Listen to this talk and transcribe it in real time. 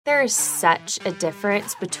There is such a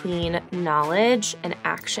difference between knowledge and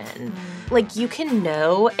action. Like, you can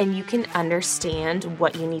know and you can understand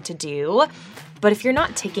what you need to do, but if you're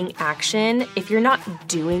not taking action, if you're not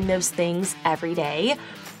doing those things every day,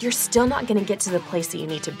 you're still not going to get to the place that you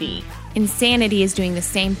need to be. Insanity is doing the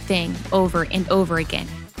same thing over and over again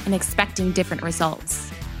and expecting different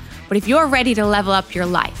results. But if you're ready to level up your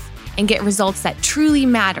life and get results that truly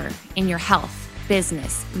matter in your health,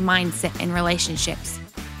 business, mindset, and relationships,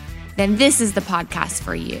 then this is the podcast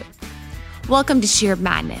for you. Welcome to Sheer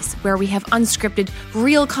Madness, where we have unscripted,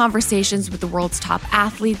 real conversations with the world's top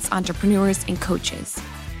athletes, entrepreneurs, and coaches.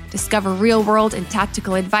 Discover real-world and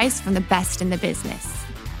tactical advice from the best in the business.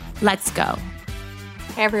 Let's go.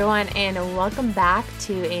 Hey everyone, and welcome back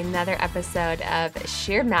to another episode of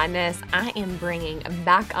Sheer Madness. I am bringing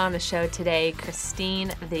back on the show today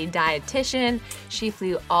Christine, the dietitian. She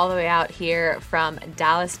flew all the way out here from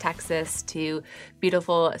Dallas, Texas to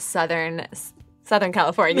beautiful Southern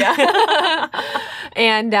California.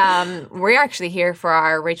 And we're actually here for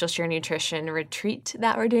our Rachel Sheer Nutrition retreat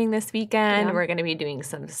that we're doing this weekend. Yeah. We're going to be doing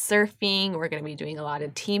some surfing. We're going to be doing a lot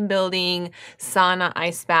of team building, sauna,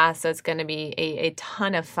 ice bath. So it's going to be a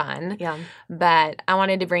ton of fun. Yeah. But I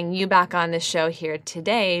wanted to bring you back on the show here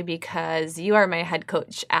today because you are my head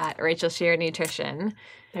coach at Rachel Sheer Nutrition.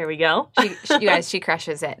 There we go. You guys, she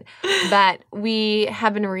crushes it. But we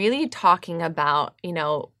have been really talking about,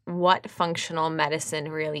 what functional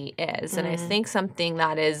medicine really is. And I think something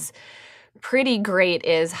that is pretty great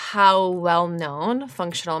is how well-known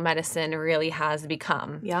functional medicine really has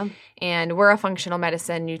become. Yeah. And we're a functional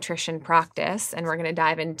medicine nutrition practice, and we're going to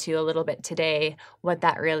dive into a little bit today what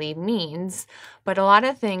that really means. But a lot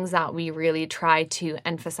of things that we really try to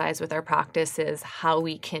emphasize with our practice is how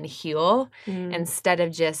we can heal instead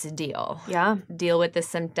of just deal. Yeah. Deal with the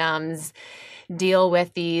symptoms, deal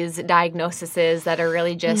with these diagnoses that are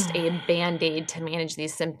really just a Band-Aid to manage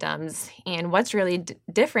these symptoms. And what's really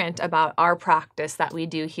different about our practice that we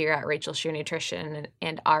do here at Rachel Sheer Nutrition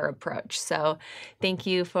and our approach. So thank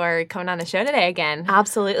you for coming on the show today again.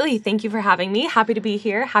 Absolutely. Thank you for having me. Happy to be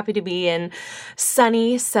here. Happy to be in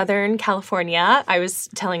sunny Southern California. I was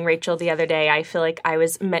telling Rachel the other day, I feel like I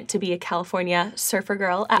was meant to be a California surfer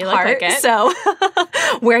girl at heart. Like it. So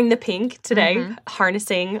wearing the pink today,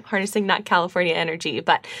 harnessing that California energy.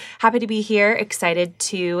 But happy to be here. Excited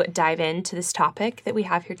to dive into this topic that we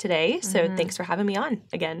have here today. So thanks for having me on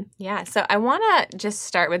again. Yeah. So I want to just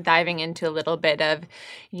start with diving into a little bit of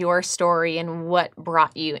your story and what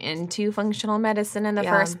brought you into functional medicine in the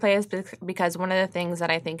first place, because one of the things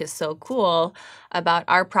that I think is so cool about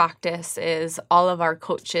our practice is all of our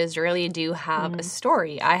coaches really do have a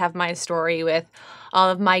story. I have my story with all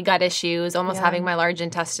of my gut issues, almost having my large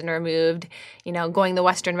intestine removed, going the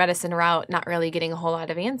Western medicine route, not really getting a whole lot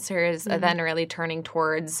of answers, then really turning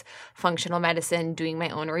towards functional medicine, doing my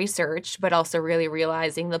own research, but also really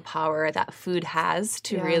realizing the power that food has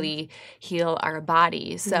to really heal our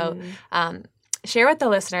body. So share with the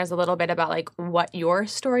listeners a little bit about what your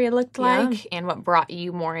story looked like and what brought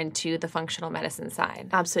you more into the functional medicine side.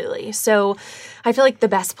 Absolutely. So I feel like the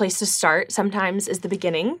best place to start sometimes is the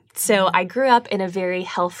beginning. So I grew up in a very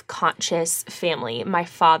health conscious family. My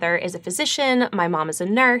father is a physician. My mom is a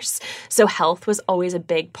nurse. So health was always a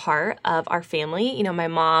big part of our family. My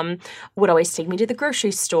mom would always take me to the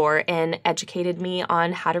grocery store and educated me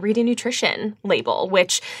on how to read a nutrition label,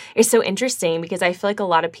 which is so interesting because I feel like a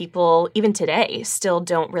lot of people, even today, still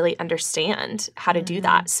don't really understand how to do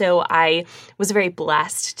that. So I was very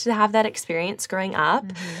blessed to have that experience growing up.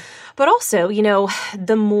 But also,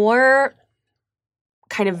 the more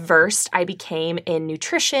kind of versed I became in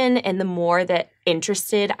nutrition and the more that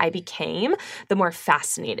interested I became, the more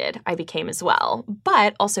fascinated I became as well.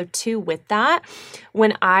 But also too with that,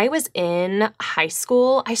 when I was in high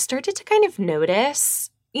school, I started to kind of notice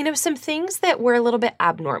some things that were a little bit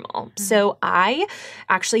abnormal. So I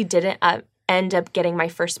actually didn't end up getting my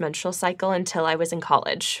first menstrual cycle until I was in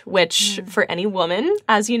college, which for any woman,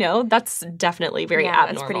 as you know, that's definitely very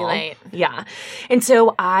abnormal. That's pretty late. Yeah. And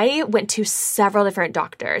so I went to several different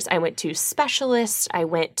doctors. I went to specialists. I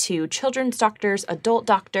went to children's doctors, adult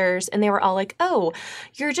doctors, and they were all like, oh,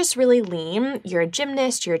 you're just really lean. You're a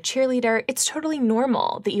gymnast. You're a cheerleader. It's totally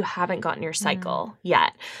normal that you haven't gotten your cycle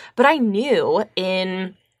yet. But I knew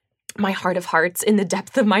in my heart of hearts, in the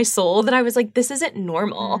depth of my soul, that I was like, this isn't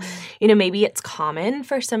normal. Maybe it's common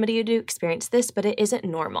for somebody to experience this, but it isn't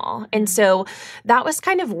normal. And so that was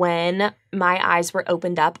kind of when my eyes were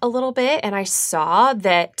opened up a little bit, and I saw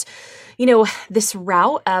that, this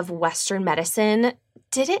route of Western medicine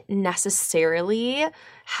didn't necessarily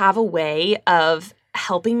have a way of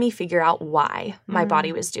helping me figure out why my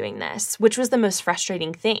body was doing this, which was the most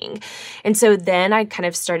frustrating thing. And so then I kind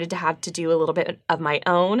of started to have to do a little bit of my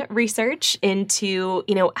own research into,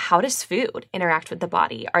 how does food interact with the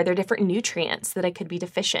body? Are there different nutrients that I could be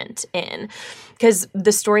deficient in? Because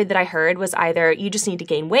the story that I heard was either you just need to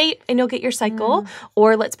gain weight and you'll get your cycle,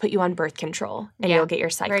 or let's put you on birth control and you'll get your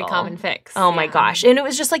cycle. Very common fix. Oh my gosh. And it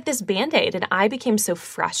was just like this Band-Aid. And I became so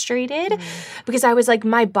frustrated because I was like,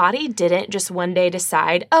 my body didn't just one day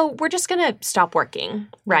decide, oh, we're just going to stop working,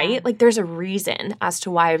 right? Yeah. Like there's a reason as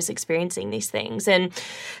to why I was experiencing these things. And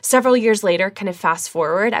several years later, kind of fast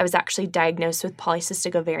forward, I was actually diagnosed with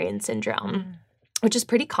polycystic ovarian syndrome. Which is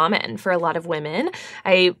pretty common for a lot of women.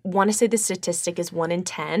 I want to say the statistic is 1 in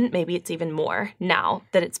 10. Maybe it's even more now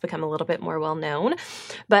that it's become a little bit more well known.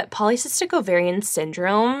 But polycystic ovarian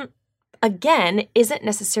syndrome, again, isn't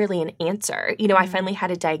necessarily an answer. I finally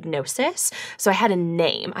had a diagnosis. So I had a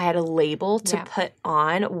name. I had a label to put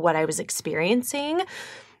on what I was experiencing.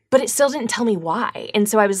 But it still didn't tell me why. And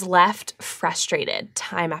so I was left frustrated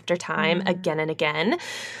time after time, again and again,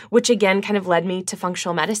 which again kind of led me to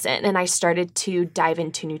functional medicine. And I started to dive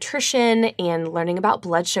into nutrition and learning about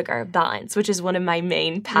blood sugar balance, which is one of my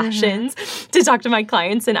main passions to talk to my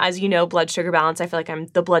clients. And as you know, blood sugar balance, I feel like I'm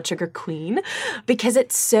the blood sugar queen because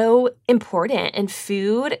it's so important. And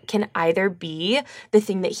food can either be the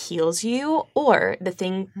thing that heals you or the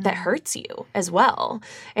thing that hurts you as well.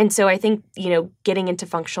 And so I think, getting into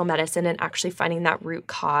functional medicine and actually finding that root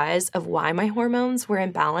cause of why my hormones were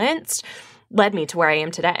imbalanced led me to where I am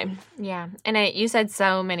today. Yeah. And you said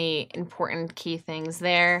so many important key things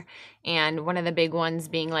there. And one of the big ones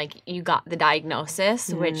being like you got the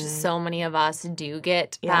diagnosis, which so many of us do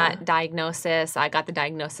get that diagnosis. I got the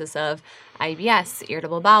diagnosis of IBS,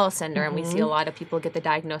 irritable bowel syndrome. We see a lot of people get the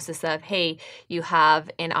diagnosis of, hey, you have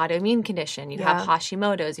an autoimmune condition. You have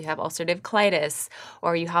Hashimoto's, you have ulcerative colitis,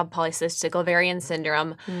 or you have polycystic ovarian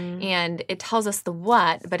syndrome. And it tells us the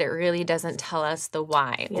what, but it really doesn't tell us the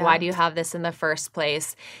why. Yeah. Why do you have this in the first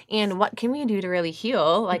place? And what can we do to really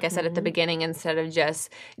heal? Like I said at the beginning, instead of just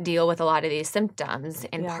deal with a lot of these symptoms.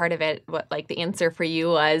 And part of it, the answer for you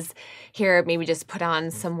was, here, maybe just put on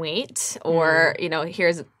some weight, or,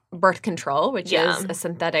 here's birth control, which is a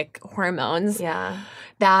synthetic hormones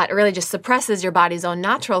that really just suppresses your body's own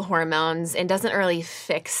natural hormones and doesn't really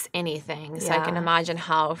fix anything. So I can imagine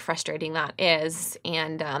how frustrating that is.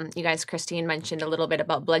 And you guys, Christine mentioned a little bit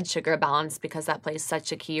about blood sugar balance because that plays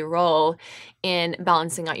such a key role in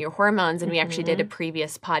balancing out your hormones. And we actually did a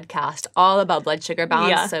previous podcast all about blood sugar balance.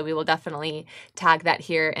 Yeah. So we will definitely tag that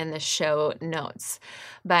here in the show notes.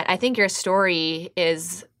 But I think your story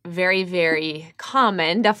is very, very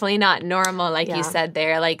common, definitely not normal, like you said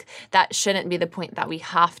there. Like that shouldn't be the point that we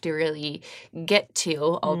have to really get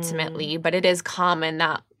to ultimately, but it is common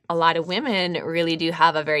that a lot of women really do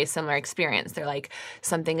have a very similar experience. They're like,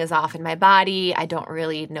 something is off in my body. I don't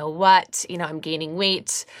really know what. I'm gaining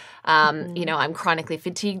weight. I'm chronically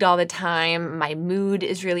fatigued all the time. My mood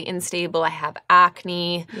is really unstable. I have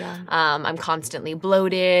acne. I'm constantly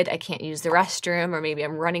bloated. I can't use the restroom, or maybe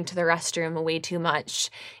I'm running to the restroom way too much.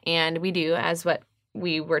 And we do as what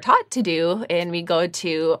we were taught to do, and we go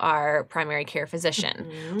to our primary care physician.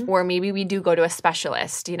 Or maybe we do go to a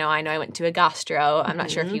specialist. I know I went to a gastro. I'm not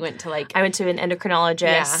sure if you went to I went to an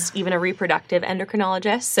endocrinologist, even a reproductive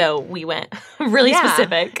endocrinologist. So we went really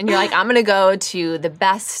specific. And you're like, I'm going to go to the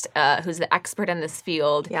best, who's the expert in this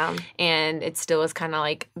field. Yeah. And it still was kind of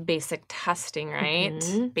like basic testing, right?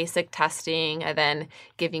 Basic testing, and then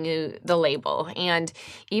giving you the label. And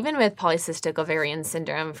even with polycystic ovarian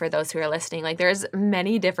syndrome, for those who are listening, like there's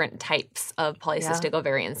many different types of polycystic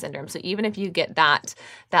ovarian syndrome. So even if you get that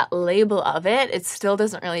label of it, it still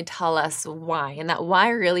doesn't really tell us why. And that why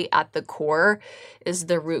really at the core is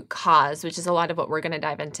the root cause, which is a lot of what we're going to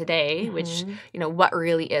dive in today, which, what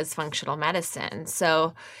really is functional medicine.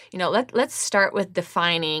 So, let's start with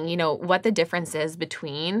defining, what the difference is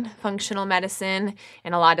between functional medicine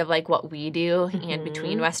and a lot of like what we do and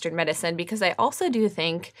between Western medicine, because I also do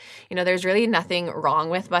think, there's really nothing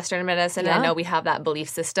wrong with Western medicine. I know we have that belief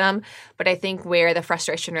system, but I think where the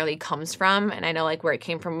frustration really comes from, and I know like where it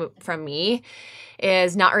came from me,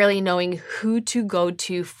 is not really knowing who to go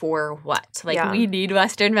to for what. Like we need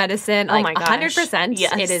Western medicine, like 100%.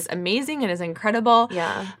 Yes. It is amazing. It is incredible.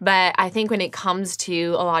 Yeah. But I think when it comes to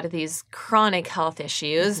a lot of these chronic health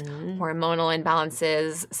issues, hormonal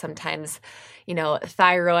imbalances, sometimes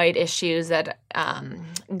thyroid issues, that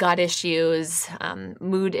gut issues,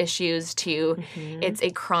 mood issues too. It's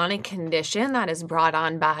a chronic condition that is brought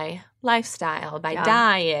on by lifestyle, by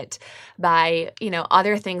diet, by,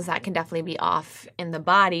 other things that can definitely be off in the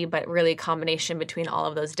body, but really a combination between all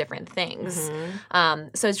of those different things.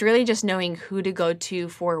 So it's really just knowing who to go to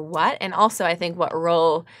for what. And also I think what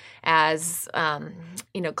role as,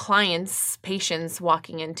 clients, patients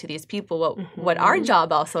walking into these people, what our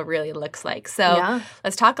job also really looks like. So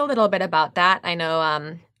let's talk a little bit about that. I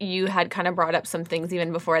know you had kind of brought up some things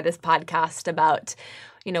even before this podcast about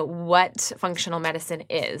what functional medicine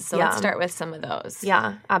is. So let's start with some of those.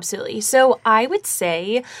 Yeah, absolutely. So I would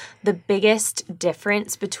say the biggest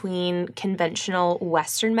difference between conventional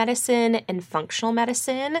Western medicine and functional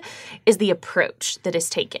medicine is the approach that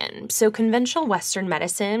is taken. So conventional Western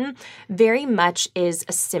medicine very much is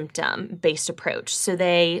a symptom-based approach. So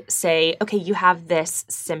they say, okay, you have this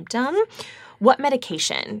symptom. What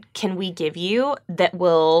medication can we give you that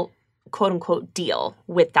will quote unquote deal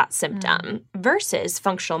with that symptom versus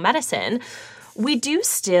functional medicine? We do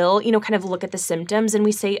still, kind of look at the symptoms and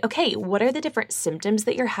we say, okay, what are the different symptoms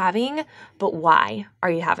that you're having, but why are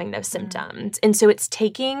you having those symptoms? And so it's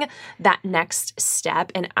taking that next step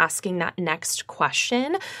and asking that next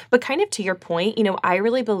question. But kind of to your point, I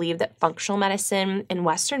really believe that functional medicine and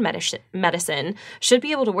Western medicine should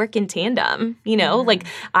be able to work in tandem. Like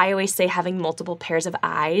I always say, having multiple pairs of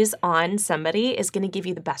eyes on somebody is going to give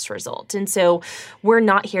you the best result. And so we're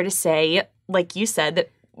not here to say, like you said,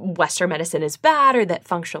 that Western medicine is bad or that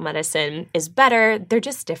functional medicine is better. They're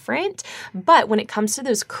just different. But when it comes to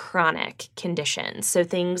those chronic conditions, so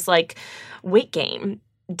things like weight gain,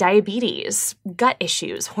 diabetes, gut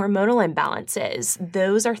issues, hormonal imbalances,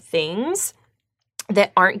 those are things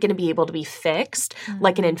that aren't going to be able to be fixed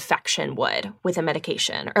like an infection would with a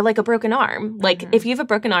medication, or like a broken arm. Like if you have a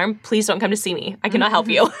broken arm, please don't come to see me. I cannot help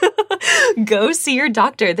you. Go see your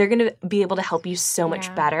doctor. They're going to be able to help you so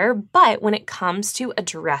much better. But when it comes to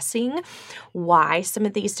addressing why some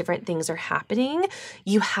of these different things are happening,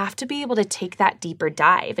 you have to be able to take that deeper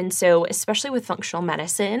dive. And so especially with functional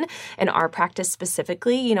medicine and our practice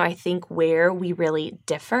specifically, I think where we really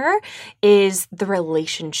differ is the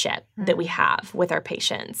relationship that we have with our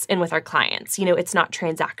patients and with our clients. It's not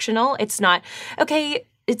transactional. It's not, okay,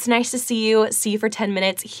 it's nice to see you for 10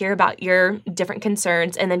 minutes, hear about your different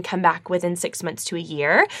concerns, and then come back within 6 months to a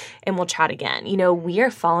year and we'll chat again. We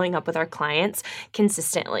are following up with our clients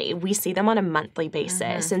consistently. We see them on a monthly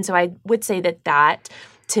basis. And so I would say that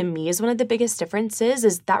to me is one of the biggest differences,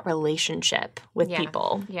 is that relationship with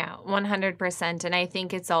people. Yeah, 100%. And I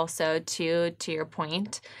think it's also, to your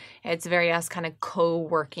point, it's very us kind of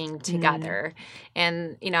co-working together.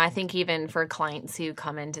 And, I think even for clients who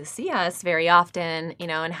come in to see us very often,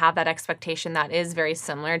 and have that expectation that is very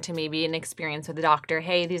similar to maybe an experience with a doctor.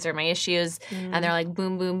 Hey, these are my issues. And they're like,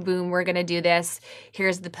 boom, boom, boom, we're going to do this.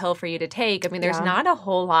 Here's the pill for you to take. I mean, there's not a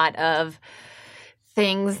whole lot of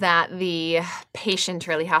things that the patient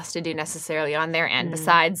really has to do necessarily on their end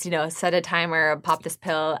besides, set a timer, pop this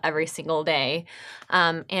pill every single day.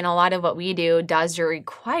 And a lot of what we do does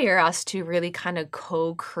require us to really kind of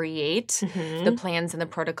co-create the plans and the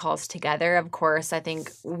protocols together. Of course, I think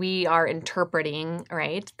we are interpreting,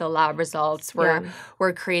 right, the lab results.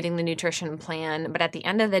 We're creating the nutrition plan. But at the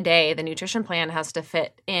end of the day, the nutrition plan has to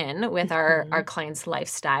fit in with our client's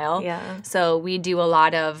lifestyle. Yeah. So we do a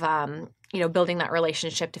lot of building that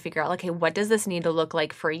relationship to figure out, okay, what does this need to look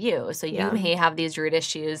like for you? So you may have these root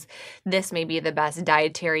issues. This may be the best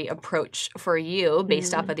dietary approach for you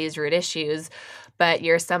based off of these root issues. But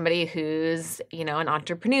you're somebody who's, an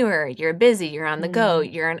entrepreneur, you're busy, you're on the go,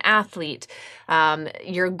 you're an athlete.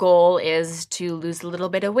 Your goal is to lose a little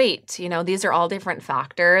bit of weight. These are all different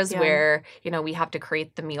factors where, we have to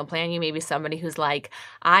create the meal plan. You may be somebody who's like,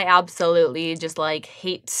 I absolutely just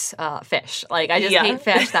hate fish. I just hate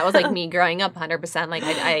fish. That was me growing up 100%.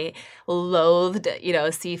 I loathed,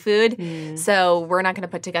 seafood. So we're not going to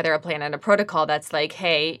put together a plan and a protocol that's like,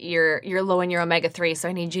 hey, you're low in your omega-3, so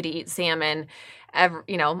I need you to eat salmon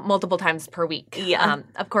multiple times per week.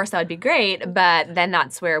 Of course, that would be great, but then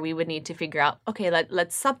that's where we would need to figure out, okay,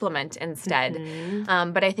 let's supplement instead.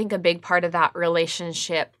 But I think a big part of that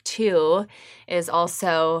relationship too is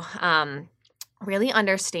also really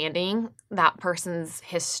understanding that person's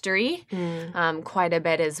history quite a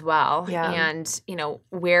bit as well. And,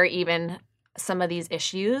 where even some of these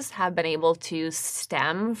issues have been able to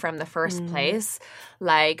stem from the first place.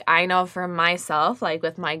 I know for myself,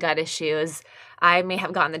 with my gut issues, I may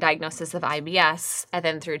have gotten the diagnosis of IBS, and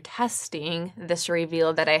then through testing, this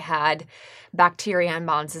revealed that I had bacteria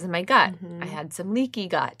imbalances in my gut. I had some leaky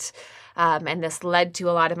gut. And this led to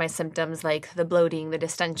a lot of my symptoms like the bloating, the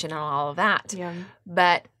distension, and all of that. Yeah.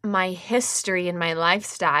 But my history and my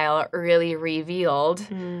lifestyle really revealed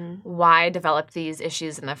why I developed these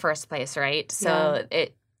issues in the first place, right? So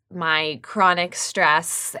my chronic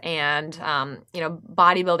stress and,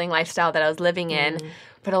 bodybuilding lifestyle that I was living in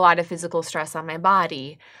put a lot of physical stress on my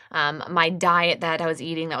body. My diet that I was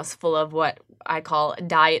eating that was full of what I call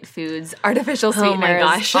diet foods, artificial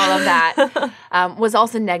sweeteners, all of that, was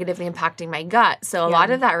also negatively impacting my gut. So a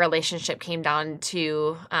lot of that relationship came down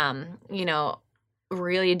to,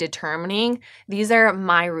 really determining these are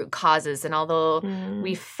my root causes. And although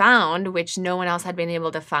we found, which no one else had been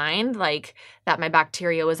able to find, like that my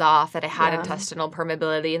bacteria was off, that I had intestinal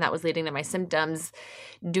permeability, and that was leading to my symptoms,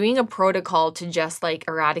 doing a protocol to just like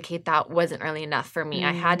eradicate that wasn't really enough for me.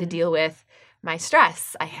 I had to deal with my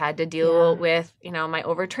stress. I had to deal with, my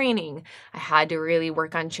overtraining. I had to really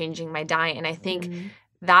work on changing my diet. And I think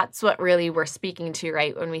that's what really we're speaking to,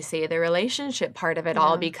 right, when we say the relationship part of it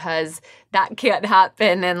all, because that can't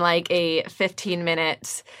happen in like a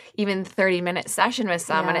 15-minute, even 30-minute session with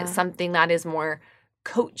someone. It's something that is more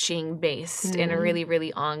coaching based and really,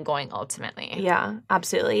 really ongoing ultimately. Yeah,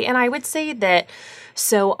 absolutely. And I would say that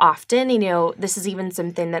so often, this is even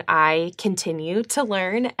something that I continue to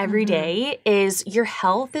learn every day, is your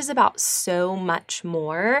health is about so much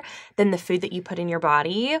more than the food that you put in your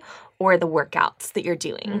body or the workouts that you're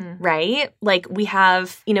doing, right? Like we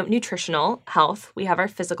have, nutritional health, we have our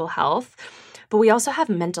physical health, but we also have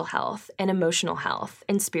mental health and emotional health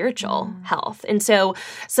and spiritual health. And so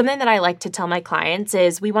something that I like to tell my clients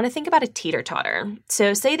is we want to think about a teeter-totter.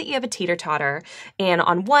 So say that you have a teeter-totter, and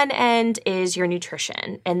on one end is your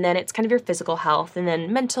nutrition, and then it's kind of your physical health, and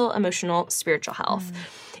then mental, emotional, spiritual health.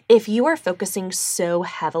 If you are focusing so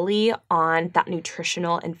heavily on that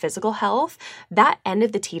nutritional and physical health, that end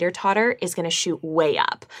of the teeter-totter is going to shoot way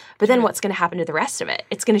up. But then what's going to happen to the rest of it?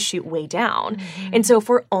 It's going to shoot way down. And so if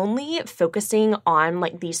we're only focusing on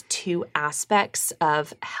like these two aspects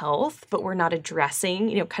of health, but we're not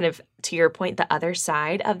addressing, kind of to your point, the other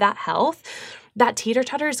side of that health, that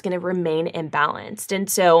teeter-totter is going to remain imbalanced. And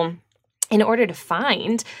so in order to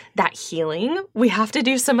find that healing, we have to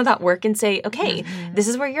do some of that work and say, okay, this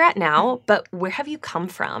is where you're at now, but where have you come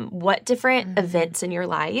from? What different events in your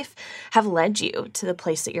life have led you to the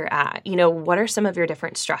place that you're at? What are some of your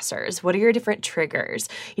different stressors? What are your different triggers?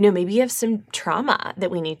 Maybe you have some trauma that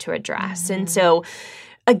we need to address. And so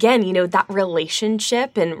again, that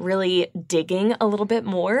relationship and really digging a little bit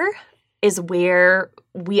more is where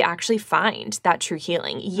we actually find that true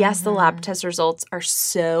healing. Yes, the lab test results are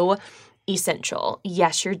so essential.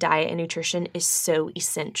 Yes, your diet and nutrition is so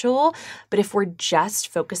essential, but if we're just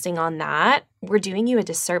focusing on that, we're doing you a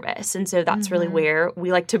disservice. And so that's really where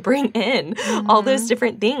we like to bring in all those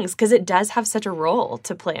different things, because it does have such a role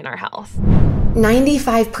to play in our health.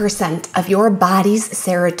 95% of your body's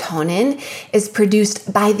serotonin is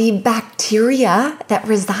produced by the bacteria that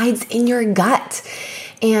resides in your gut.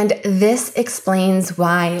 And this explains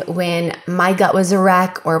why when my gut was a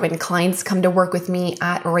wreck, or when clients come to work with me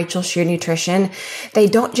at Rachel Scheer Nutrition, they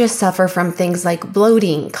don't just suffer from things like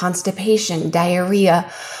bloating, constipation, diarrhea,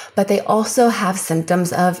 but they also have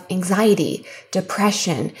symptoms of anxiety,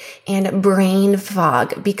 depression, and brain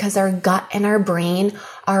fog, because our gut and our brain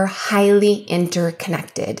are highly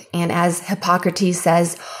interconnected. And as Hippocrates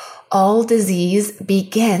says, all disease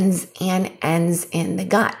begins and ends in the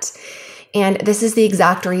gut. And this is the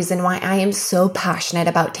exact reason why I am so passionate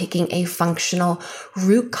about taking a functional,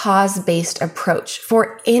 root cause-based approach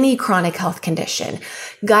for any chronic health condition,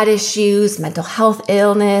 gut issues, mental health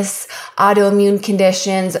illness, autoimmune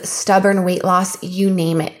conditions, stubborn weight loss, you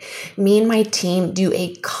name it. Me and my team do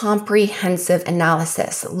a comprehensive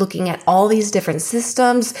analysis looking at all these different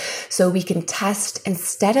systems so we can test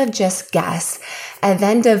instead of just guess, and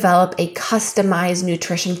then develop a customized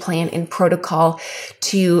nutrition plan and protocol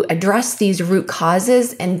to address these root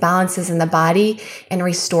causes and imbalances in the body and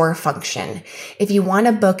restore function. If you want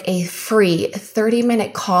to book a free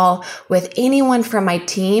 30-minute call with anyone from my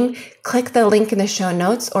team, click the link in the show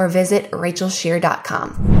notes or visit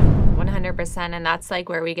rachelscheer.com. 100%. And that's like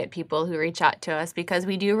where we get people who reach out to us, because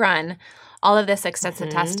we do run all of this extensive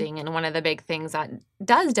testing. And one of the big things that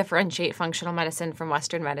does differentiate functional medicine from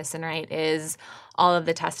Western medicine, right, is all of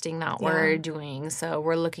the testing that we're doing. So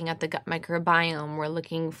we're looking at the gut microbiome. We're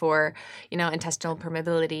looking for, intestinal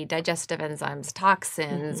permeability, digestive enzymes,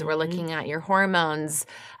 toxins. We're looking at your hormones,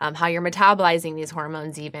 how you're metabolizing these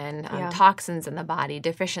hormones even, toxins in the body,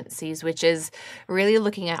 deficiencies, which is really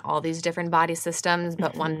looking at all these different body systems.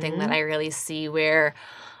 But one thing that that I really see where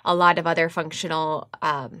a lot of other functional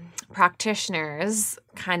practitioners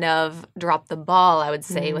kind of drop the ball, I would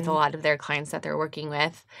say, with a lot of their clients that they're working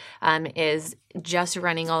with, is just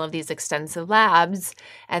running all of these extensive labs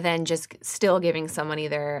and then just still giving someone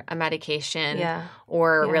either a medication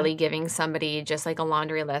or really giving somebody just like a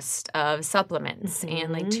laundry list of supplements.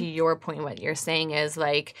 And like to your point, what you're saying is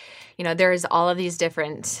like, you know, there's all of these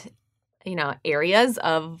different areas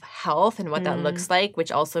of health and what that looks like,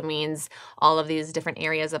 which also means all of these different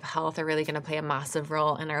areas of health are really going to play a massive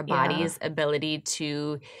role in our body's ability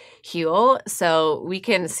to heal. So we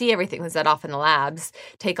can see everything that's set off in the labs,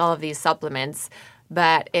 take all of these supplements,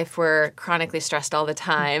 but if we're chronically stressed all the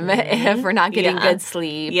time, if we're not getting good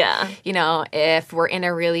sleep, if we're in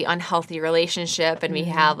a really unhealthy relationship and we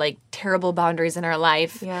have like terrible boundaries in our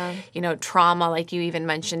life, trauma, like you even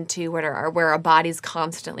mentioned too, where our body's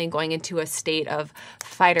constantly going into a state of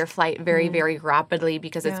fight or flight very, very rapidly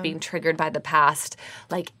because it's being triggered by the past,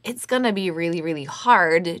 like it's going to be really, really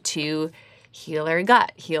hard to heal our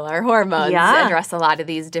gut, heal our hormones, address a lot of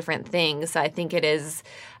these different things. So I think it is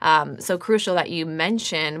so crucial that you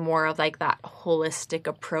mention more of like that holistic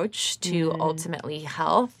approach to ultimately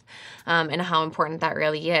health. And how important that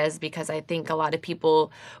really is, because I think a lot of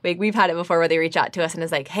people, we've had it before where they reach out to us and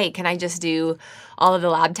it's like, hey, can I just do all of the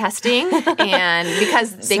lab testing? And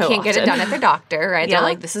because they can't get it done at their doctor, right? They're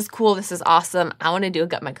like, this is cool, this is awesome. I want to do a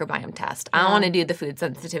gut microbiome test. I want to do the food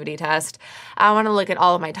sensitivity test. I want to look at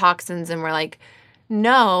all of my toxins. And we're like,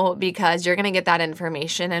 no, because you're going to get that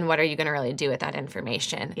information, and what are you going to really do with that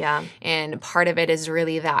information? Yeah. And part of it is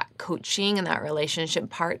really that coaching and that relationship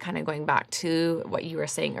part, kind of going back to what you were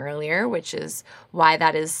saying earlier, which is why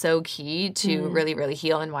that is so key to really, really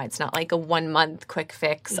heal, and why it's not like a 1 month quick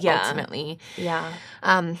fix ultimately. Yeah.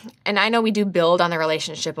 And I know we do build on the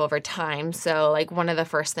relationship over time. So like one of the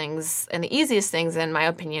first things and the easiest things, in my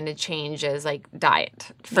opinion, to change is like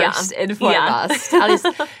diet first and foremost. At least,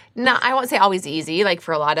 I won't say always easy. Like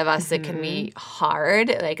for a lot of us, it can be hard,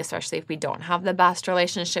 like especially if we don't have the best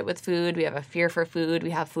relationship with food. We have a fear for food.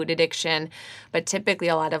 We have food addiction. But typically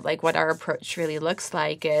a lot of like what our approach really looks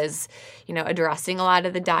like is, addressing a lot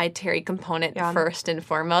of the dietary component first and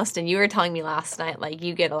foremost. And you were telling me last night, like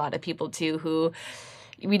you get a lot of people too who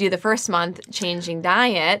we do the first month changing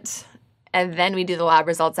diet, and then we do the lab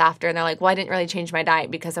results after. And they're like, well, I didn't really change my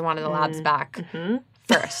diet because I wanted the labs back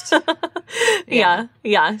first.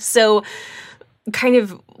 Yeah. So kind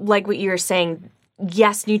of like what you were saying,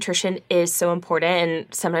 yes, nutrition is so important.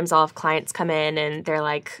 And sometimes I'll have clients come in and they're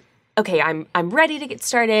like, okay, I'm ready to get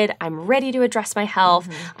started. I'm ready to address my health.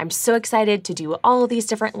 I'm so excited to do all of these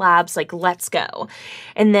different labs. Like, let's go.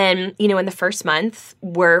 And then, in the first month,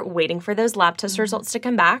 we're waiting for those lab test results to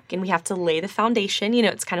come back, and we have to lay the foundation.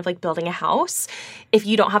 It's kind of like building a house. If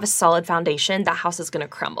you don't have a solid foundation, that house is going to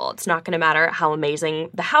crumble. It's not going to matter how amazing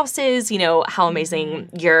the house is, how amazing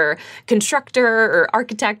your constructor or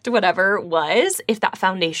architect, whatever was. If that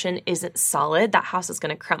foundation isn't solid, that house is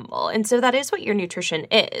going to crumble. And so that is what your nutrition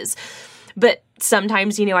is. But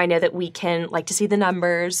sometimes, I know that we can like to see the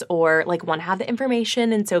numbers or like want to have the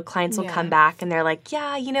information. And so clients will come back and they're like,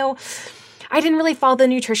 I didn't really follow the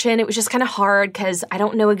nutrition. It was just kind of hard because I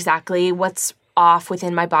don't know exactly what's off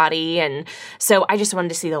within my body. And so I just wanted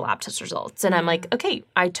to see the lab test results. And I'm like, okay,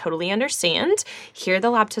 I totally understand. Here are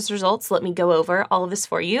the lab test results. Let me go over all of this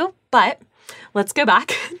for you. But let's go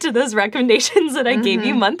back to those recommendations that I gave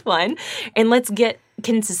you month 1, and let's get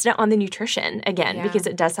consistent on the nutrition again, because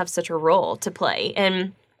it does have such a role to play.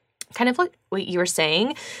 And kind of like what you were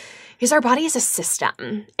saying, is our body is a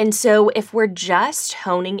system. And so if we're just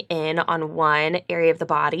honing in on one area of the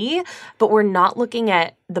body, but we're not looking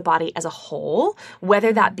at the body as a whole,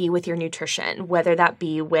 whether that be with your nutrition, whether that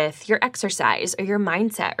be with your exercise or your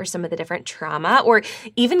mindset or some of the different trauma, or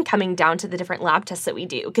even coming down to the different lab tests that we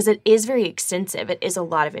do, because it is very extensive. It is a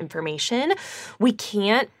lot of information. We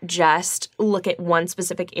can't just look at one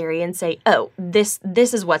specific area and say, oh, this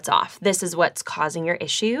is what's off. This is what's causing your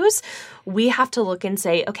issues. We have to look and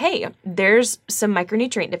say, okay, there's some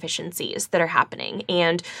micronutrient deficiencies that are happening,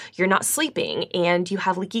 and you're not sleeping, and you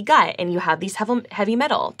have leaky gut, and you have these heavy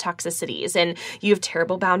metal toxicities, and you have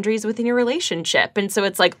terrible boundaries within your relationship. And so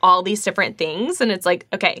it's like all these different things, and it's like,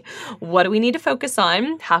 okay, what do we need to focus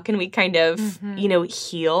on? How can we kind of,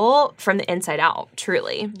 heal from the inside out,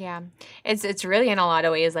 truly? Yeah. It's really in a lot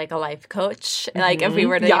of ways like a life coach. Like if we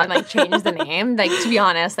were to even like change the name, like to be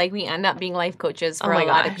honest, like we end up being life coaches for a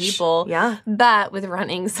lot of people. Yeah. But with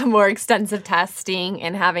running some more extensive testing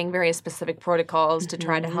and having very specific protocols to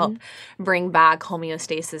try to help bring back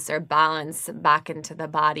homeostasis or balance back into the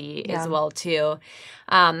body as well too.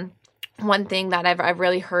 one thing that I've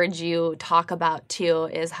really heard you talk about too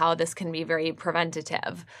is how this can be very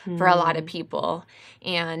preventative for a lot of people.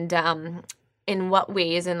 And in what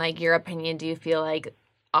ways, in like your opinion, do you feel like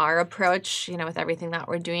our approach, with everything that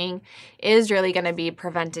we're doing is really going to be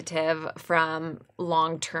preventative from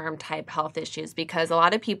long-term type health issues? Because a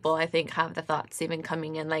lot of people, I think, have the thoughts even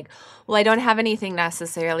coming in like, well, I don't have anything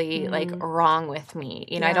necessarily like wrong with me.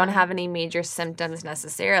 I don't have any major symptoms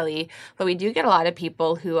necessarily, but we do get a lot of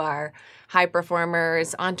people who are high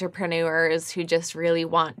performers, entrepreneurs who just really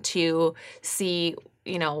want to see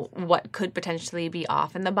what could potentially be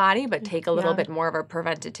off in the body, but take a little bit more of a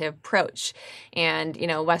preventative approach. And,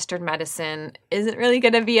 Western medicine isn't really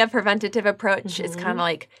going to be a preventative approach. It's kind of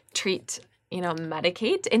like treat,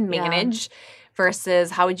 medicate and manage versus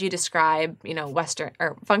how would you describe, Western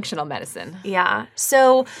or functional medicine? Yeah.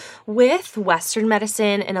 So with Western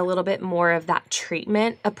medicine and a little bit more of that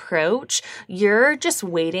treatment approach, you're just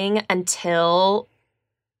waiting until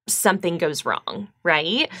something goes wrong,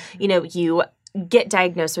 right? You get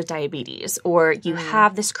diagnosed with diabetes or you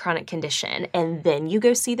have this chronic condition and then you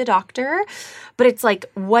go see the doctor. But it's like,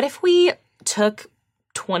 what if we took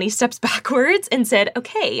 20 steps backwards and said,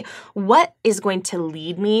 okay, what is going to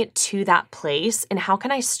lead me to that place and how can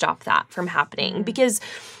I stop that from happening? Because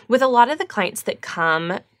with a lot of the clients that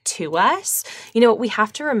come to us, what we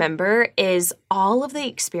have to remember is all of the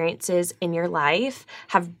experiences in your life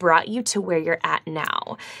have brought you to where you're at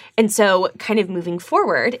now. And so kind of moving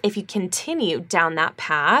forward, if you continue down that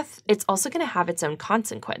path, it's also going to have its own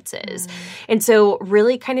consequences. And so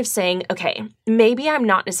really kind of saying, okay, maybe I'm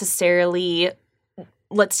not necessarily,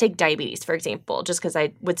 let's take diabetes, for example, just because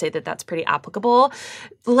I would say that that's pretty applicable.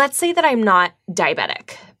 Let's say that I'm not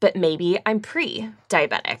diabetic, but maybe I'm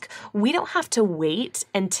pre-diabetic. We don't have to wait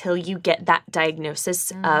until you get that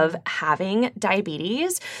diagnosis of having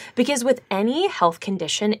diabetes, because with any health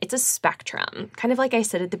condition, it's a spectrum. Kind of like I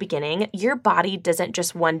said at the beginning, your body doesn't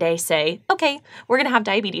just one day say, okay, we're going to have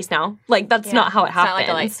diabetes now. Like, that's not how it happens. It's not like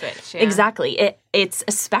a light switch. Yeah. Exactly. It's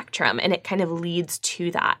a spectrum, and it kind of leads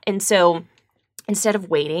to that. And so instead of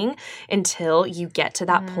waiting until you get to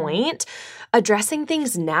that point, addressing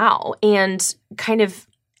things now and kind of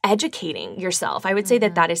educating yourself. I would say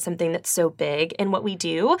that that is something that's so big in what we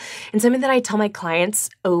do. And something that I tell my clients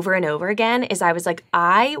over and over again is I was like,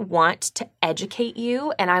 I want to educate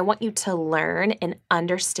you and I want you to learn and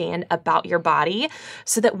understand about your body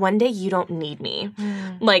so that one day you don't need me.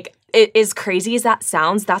 Like, as crazy as that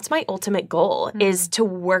sounds, that's my ultimate goal is to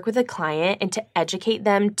work with a client and to educate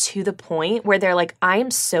them to the point where they're like, I am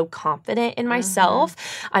so confident in myself.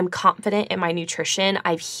 I'm confident in my nutrition.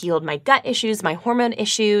 I've healed my gut issues, my hormone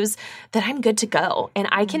issues, that I'm good to go. And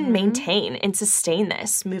I can maintain and sustain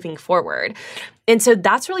this moving forward. And so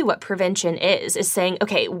that's really what prevention is saying,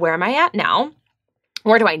 okay, where am I at now?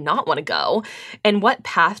 Where do I not want to go? And what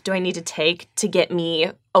path do I need to take to get me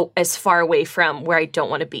as far away from where I don't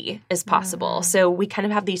want to be as possible? So we kind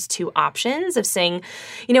of have these two options of saying,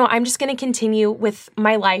 I'm just going to continue with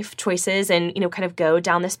my life choices and, kind of go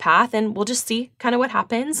down this path and we'll just see kind of what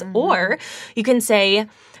happens. Or you can say,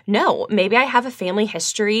 no, maybe I have a family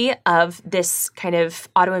history of this kind of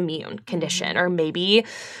autoimmune condition, or maybe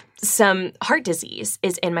some heart disease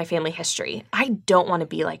is in my family history. I don't want to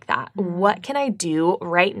be like that. What can I do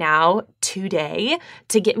right now, today,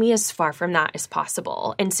 to get me as far from that as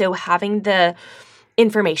possible? And so having the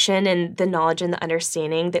information and the knowledge and the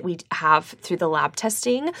understanding that we have through the lab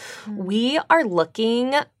testing, we are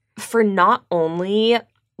looking for not only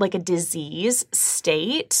like a disease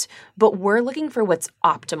state, but we're looking for what's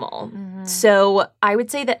optimal. So I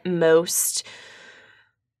would say that most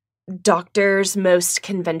doctors, most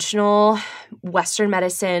conventional Western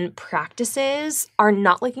medicine practices are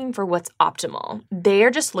not looking for what's optimal. They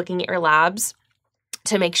are just looking at your labs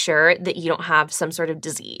to make sure that you don't have some sort of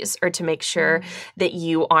disease or to make sure that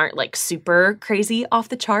you aren't like super crazy off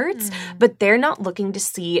the charts, but they're not looking to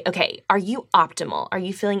see, okay, are you optimal? Are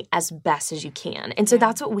you feeling as best as you can? And so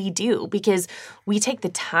that's what we do, because we take the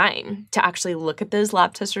time to actually look at those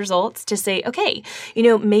lab test results to say, okay,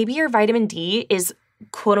 maybe your vitamin D is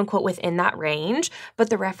quote unquote within that range, but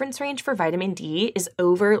the reference range for vitamin D is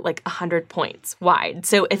over like 100 points wide.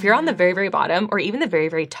 So if you're on the very, very bottom or even the very,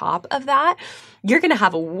 very top of that, you're going to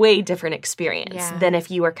have a way different experience than if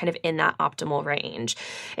you are kind of in that optimal range.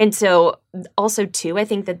 And so also too, I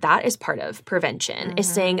think that is part of prevention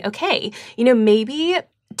is saying, okay, maybe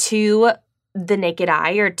to the naked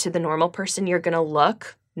eye or to the normal person, you're going to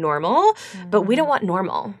look normal, but we don't want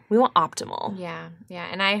normal. We want optimal. Yeah. Yeah.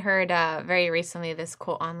 And I heard very recently this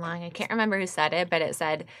quote online. I can't remember who said it, but it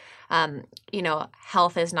said,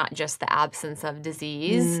 health is not just the absence of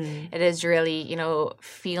disease. It is really,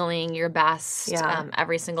 feeling your best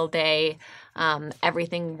every single day.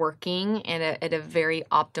 Everything working at a very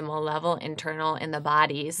optimal level, internal in the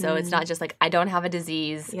body. So it's not just like, I don't have a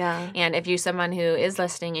disease. Yeah. And if you're someone who is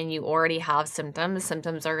listening and you already have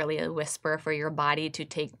symptoms are really a whisper for your body to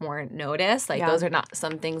take more notice. Like those are not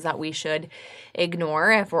some things that we should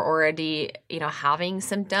ignore if we're already, having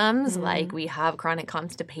symptoms. Like we have chronic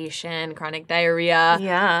constipation, chronic diarrhea,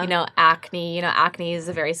 acne. Acne is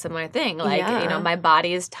a very similar thing. Like, my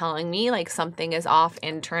body is telling me like something is off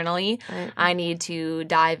internally. Right. I need to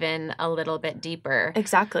dive in a little bit deeper.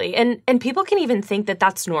 Exactly. And people can even think that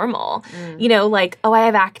that's normal. Like, oh, I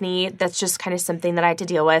have acne. That's just kind of something that I have to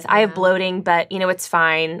deal with. I have bloating, but, it's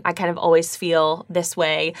fine. I kind of always feel this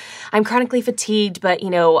way. I'm chronically fatigued, but,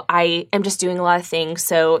 I am just doing a lot of things.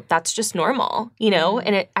 So that's just normal,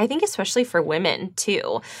 And I think especially for women,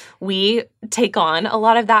 too, we take on a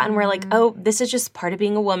lot of that and we're like, oh, this is just part of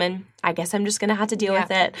being a woman. I guess I'm just going to have to deal with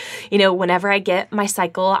it. Whenever I get my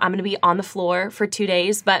cycle, I'm going to be on the floor for 2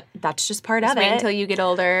 days, but that's just part of it. Wait until you get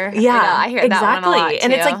older. Yeah, I hear that one a lot, too.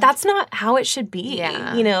 And it's like, that's not how it should be.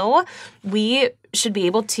 Yeah. We should be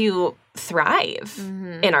able to thrive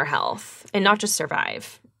in our health and not just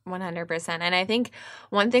survive. 100%. And I think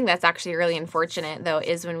one thing that's actually really unfortunate, though,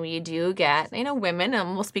 is when we do get, women,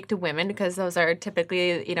 and we'll speak to women because those are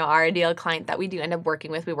typically, our ideal client that we do end up working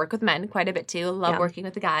with. We work with men quite a bit, too. Love working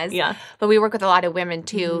with the guys. Yeah. But we work with a lot of women,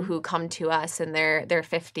 too, who come to us in their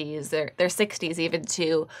 50s, their 60s even,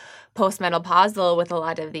 to postmenopausal with a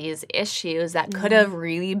lot of these issues that could have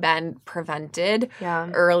really been prevented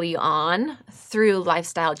early on through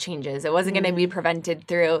lifestyle changes. It wasn't going to be prevented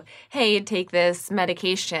through, hey, take this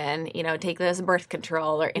medication, take this birth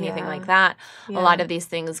control or anything like that. A lot of these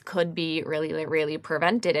things could be really, really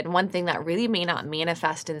prevented. And one thing that really may not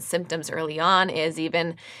manifest in symptoms early on is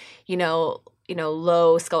even,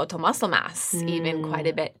 low skeletal muscle mass, even quite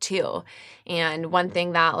a bit too. And one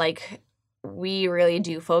thing that we really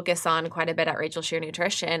do focus on quite a bit at Rachel Shear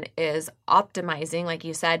Nutrition is optimizing, like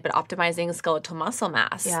you said, but optimizing skeletal muscle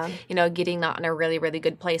mass, getting that in a really, really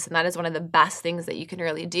good place. And that is one of the best things that you can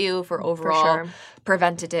really do for overall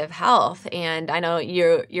preventative health. And I know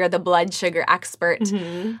you're the blood sugar expert,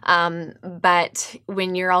 but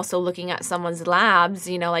when you're also looking at someone's labs,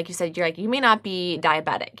 like you said, you may not be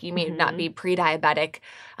diabetic, you may not be pre-diabetic,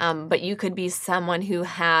 but you could be someone who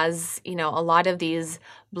has, a lot of these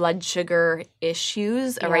blood sugar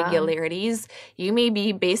issues, irregularities. You may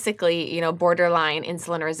be basically, borderline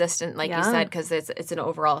insulin resistant, like you said, because it's an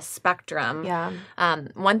overall spectrum. Yeah.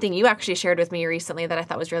 One thing you actually shared with me recently that I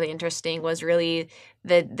thought was really interesting was really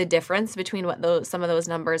the difference between what some of those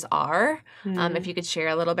numbers are. If you could share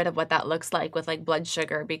a little bit of what that looks like with blood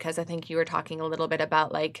sugar, because I think you were talking a little bit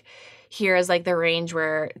about here's the range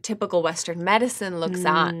where typical Western medicine looks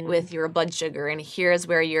at with your blood sugar, and here's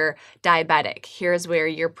where you're diabetic, here's where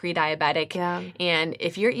you're pre-diabetic. And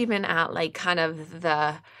if you're even at kind of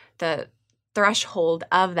the threshold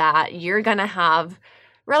of that, you're going to have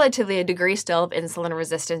relatively a degree still of insulin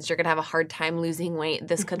resistance. You're going to have a hard time losing weight.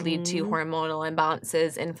 This could lead to hormonal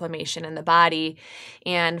imbalances, inflammation in the body.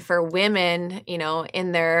 And for women,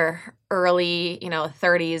 in their early,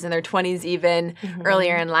 30s and their 20s even,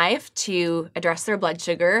 earlier in life, to address their blood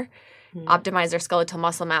sugar, optimize their skeletal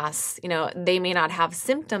muscle mass. They may not have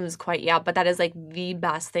symptoms quite yet, but that is the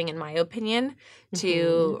best thing, in my opinion,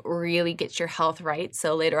 to really get your health right.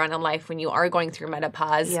 So later on in life, when you are going through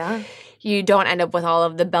menopause, you don't end up with all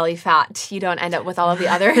of the belly fat. You don't end up with all of the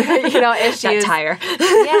other, issues. That tire.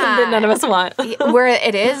 That none of us want. Where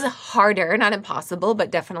it is harder, not impossible,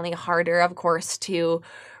 but definitely harder, of course, to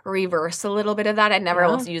reverse a little bit of that. I never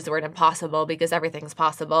will use the word impossible because everything's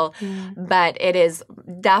possible, but it is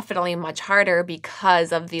definitely much harder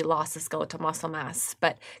because of the loss of skeletal muscle mass.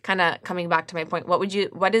 But kind of coming back to my point, what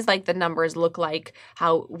does the numbers look like,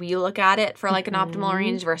 how we look at it for an optimal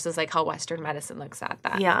range versus how Western medicine looks at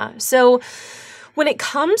that? Yeah. So when it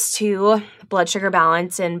comes to blood sugar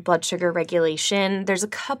balance and blood sugar regulation, there's a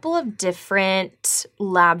couple of different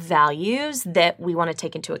lab values that we want to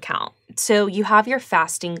take into account. So you have your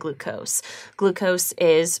fasting glucose. Glucose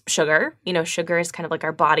is sugar. Sugar is kind of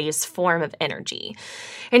our body's form of energy.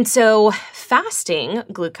 And so fasting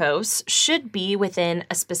glucose should be within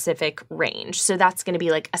a specific range. So that's going to be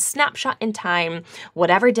a snapshot in time,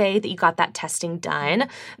 whatever day that you got that testing done,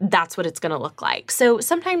 that's what it's going to look like. So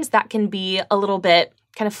sometimes that can be a little bit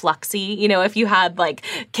kind of fluxy. You know, if you had like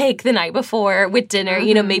cake the night before with dinner,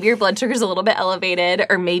 you know, maybe your blood sugar is a little bit elevated,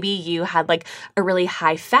 or maybe you had like a really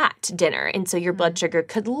high fat dinner. And so your blood sugar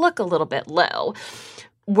could look a little bit low.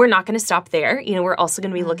 We're not going to stop there. You know, we're also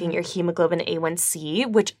going to be looking at your hemoglobin A1C,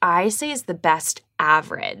 which I say is the best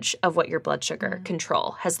average of what your blood sugar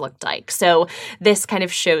control has looked like. So this kind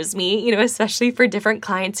of shows me, you know, especially for different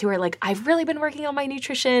clients who are like, I've really been working on my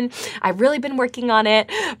nutrition. I've really been working on it.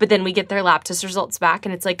 But then we get their lab test results back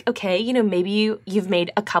and it's like, okay, you know, maybe you've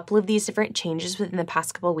made a couple of these different changes within the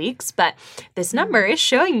past couple of weeks, but this number is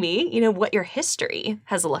showing me, you know, what your history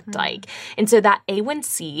has looked like. And so that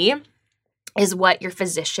A1C is what your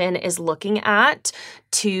physician is looking at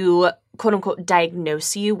to quote unquote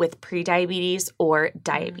diagnose you with prediabetes or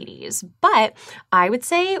diabetes. But I would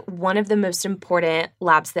say one of the most important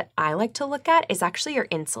labs that I like to look at is actually your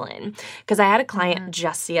insulin. Because I had a client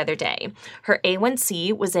just the other day. Her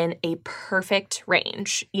A1C was in a perfect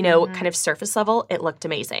range. You know, kind of surface level, it looked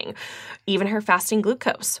amazing. Even her fasting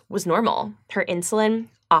glucose was normal. Her insulin,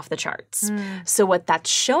 off the charts. So what that's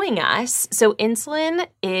showing us, so insulin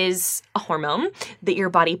is a hormone that your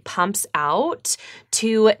body pumps out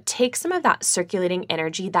to take some of that circulating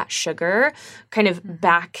energy, that sugar, kind of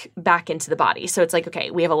back into the body. So it's like, okay,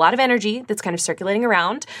 we have a lot of energy that's kind of circulating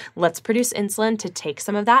around. Let's produce insulin to take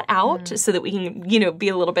some of that out so that we can, you know, be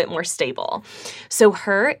a little bit more stable. So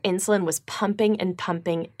her insulin was pumping and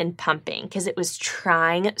pumping and pumping because it was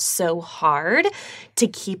trying so hard to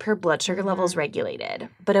keep her blood sugar levels regulated.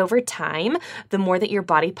 But over time, the more that your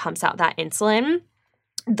body pumps out that insulin,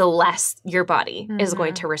 the less your body is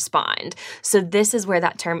going to respond. So this is where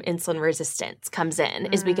that term insulin resistance comes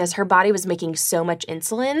in, is because her body was making so much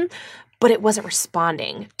insulin, but it wasn't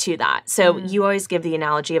responding to that. So you always give the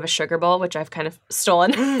analogy of a sugar bowl, which I've kind of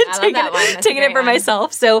stolen, taken it for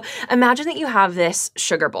myself. So imagine that you have this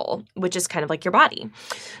sugar bowl, which is kind of like your body.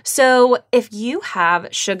 So if you have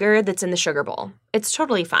sugar that's in the sugar bowl, it's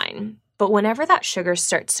totally fine. But whenever that sugar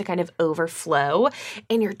starts to kind of overflow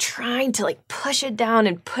and you're trying to like push it down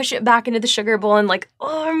and push it back into the sugar bowl and like,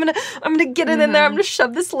 oh, I'm gonna get it in there, I'm gonna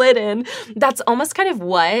shove this lid in. That's almost kind of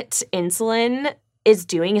what insulin is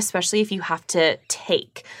doing, especially if you have to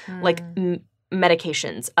take like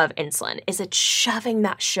medications of insulin, is it's shoving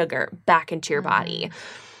that sugar back into your body.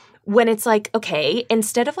 When it's like, okay,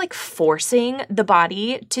 instead of like forcing the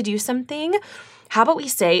body to do something, how about we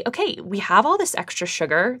say, okay, we have all this extra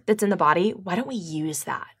sugar that's in the body. Why don't we use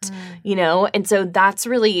that? You know? And so that's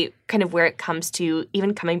really kind of where it comes to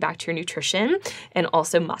even coming back to your nutrition and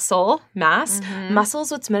also muscle mass. Muscle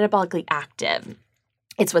is what's metabolically active.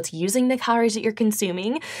 It's what's using the calories that you're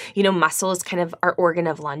consuming. You know, muscle is kind of our organ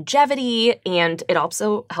of longevity, and it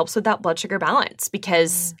also helps with that blood sugar balance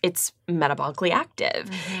because it's metabolically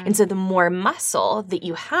active. And so the more muscle that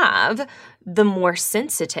you have, the more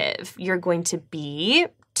sensitive you're going to be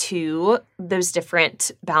to those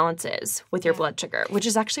different balances with your blood sugar, which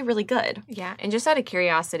is actually really good. Yeah. And just out of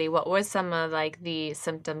curiosity, what was some of like the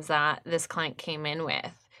symptoms that this client came in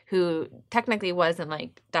with? Who technically wasn't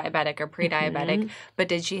like diabetic or pre-diabetic, but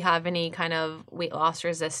did she have any kind of weight loss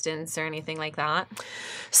resistance or anything like that?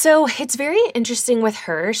 So it's very interesting with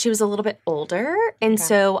her. She was a little bit older. And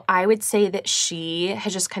so I would say that she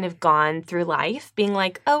has just kind of gone through life being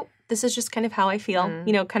like, oh, this is just kind of how I feel,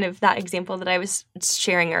 you know, kind of that example that I was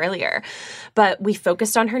sharing earlier. But we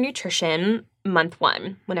focused on her nutrition month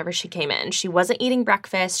 1, whenever she came in. She wasn't eating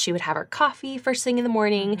breakfast. She would have her coffee first thing in the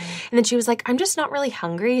morning. And then she was like, I'm just not really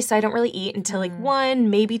hungry, so I don't really eat until like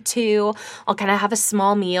 1, maybe 2. I'll kind of have a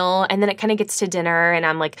small meal. And then it kind of gets to dinner and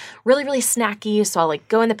I'm like really, really snacky. So I'll like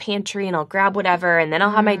go in the pantry and I'll grab whatever and then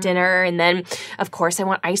I'll have my dinner. And then of course I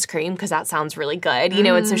want ice cream because that sounds really good, you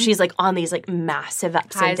know? And so she's like on these like massive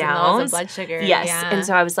ups and downs. Of blood sugar. Yes. Yeah. And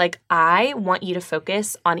so I was like, I want you to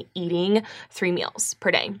focus on eating 3 meals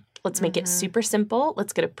per day. Let's make it super simple.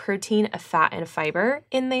 Let's get a protein, a fat, and a fiber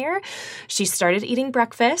in there. She started eating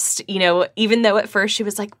breakfast, you know, even though at first she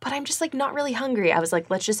was like, but I'm just like not really hungry. I was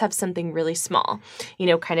like, let's just have something really small, you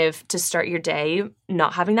know, kind of to start your day,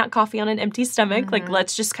 not having that coffee on an empty stomach. Like,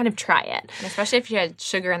 let's just kind of try it. And especially if you had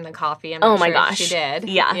sugar in the coffee. Oh my gosh. She did.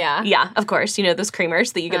 Yeah. Of course. You know, those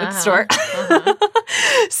creamers that you get at the store.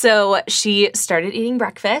 So she started eating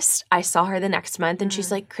breakfast. I saw her the next month and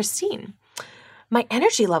she's like, Christine, my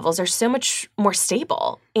energy levels are so much more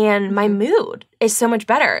stable and my mood is so much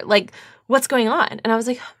better. Like, what's going on? And I was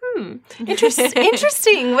like,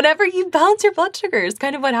 Interesting. Whenever you balance your blood sugar is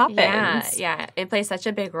kind of what happens. Yeah. It plays such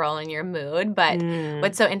a big role in your mood. But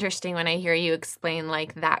what's so interesting when I hear you explain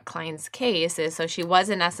like that client's case is so she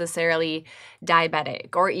wasn't necessarily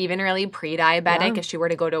diabetic or even really pre-diabetic if she were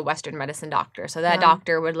to go to a Western medicine doctor. So that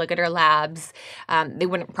doctor would look at her labs. They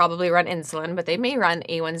wouldn't probably run insulin, but they may run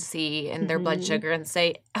A1C and their blood sugar and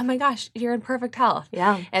say, oh my gosh, you're in perfect health.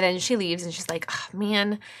 Yeah. And then she leaves and she's like, oh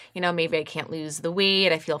man, maybe I can't lose the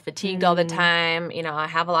weight. I feel fatigued all the time. I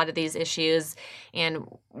have a lot of these issues. And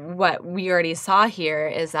what we already saw here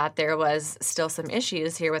is that there was still some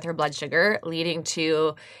issues here with her blood sugar leading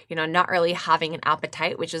to, not really having an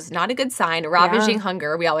appetite, which is not a good sign. Ravaging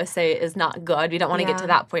hunger, we always say, is not good. We don't want to get to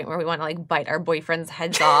that point where we want to like bite our boyfriend's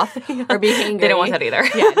heads off or be angry. They don't want that either.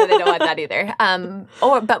 Yeah, no, they don't want that either.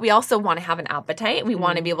 But we also want to have an appetite. We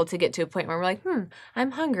want to be able to get to a point where we're like,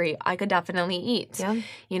 I'm hungry. I could definitely eat,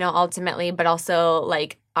 ultimately, but also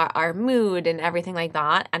like our mood and everything like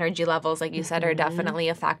that, energy levels, like you said, are definitely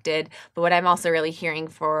affected. But what I'm also really hearing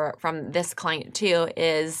from this client too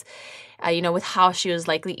is, with how she was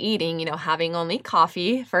likely eating, having only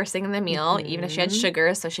coffee first thing in the meal, even if she had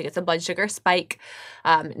sugar, so she gets a blood sugar spike,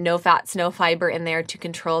 no fats, no fiber in there to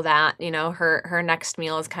control that. Her next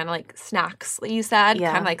meal is kind of like snacks, you said,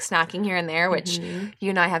 kind of like snacking here and there, which you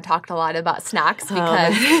and I have talked a lot about snacks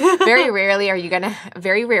because very rarely,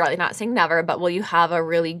 not saying never, but will you have a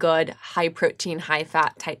really good high protein, high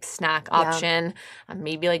fat type snack option,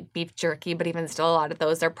 maybe like beef jerky, but even still a lot of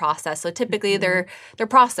those are processed. So typically they're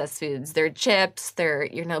processed foods. They're chips, they're,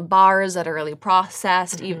 bars that are really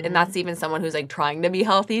processed. And that's even someone who's like trying to be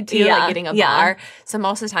healthy too, like getting a bar. So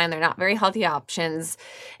most of the time they're not very healthy options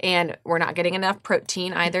and we're not getting enough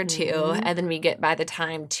protein either too. And then we get by the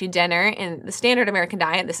time to dinner and the standard American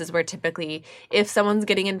diet, this is where typically if someone's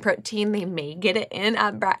getting in protein, they may get it in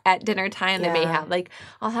at dinner time. They may have like,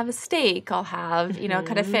 I'll have a steak, I'll have,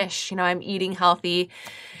 cut of fish, I'm eating healthy.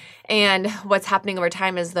 And what's happening over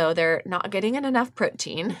time is, though, they're not getting in enough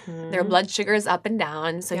protein. Their blood sugar is up and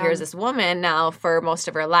down. So here's this woman now for most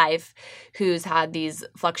of her life who's had these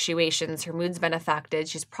fluctuations. Her mood's been affected.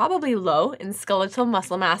 She's probably low in skeletal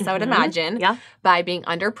muscle mass, I would imagine, by being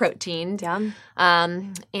under-proteined.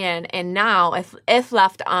 And now, if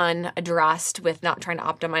left unaddressed with not trying to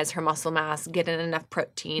optimize her muscle mass, get in enough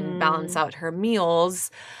protein, balance out her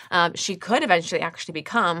meals, she could eventually actually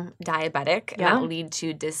become diabetic and that lead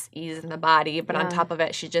to dis-ease in the body. But on top of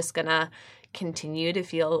it, she's just going to continue to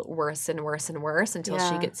feel worse and worse and worse until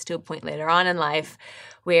she gets to a point later on in life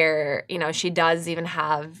where, she does even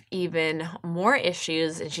have even more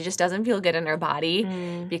issues and she just doesn't feel good in her body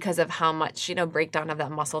because of how much, breakdown of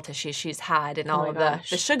that muscle tissue she's had and all of the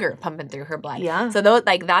sugar pumping through her blood. So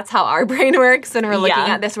that's how our brain works. And we're looking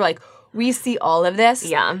at this, we're like, we see all of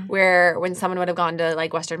this where when someone would have gone to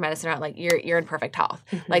like Western medicine, like you're in perfect health,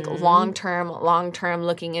 like long-term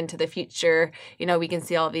looking into the future, we can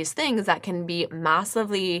see all of these things that can be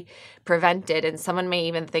massively prevented. And someone may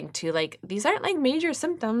even think too, like, these aren't like major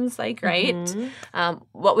symptoms, like, right?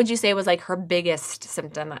 What would you say was like her biggest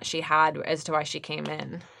symptom that she had as to why she came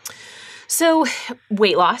in? So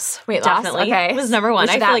weight loss definitely was number one.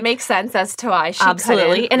 I feel like makes sense as to why she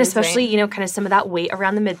absolutely, and especially kind of some of that weight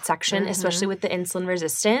around the midsection, especially with the insulin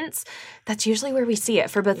resistance. That's usually where we see it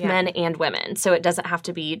for both men and women. So it doesn't have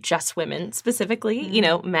to be just women specifically.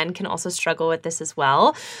 Men can also struggle with this as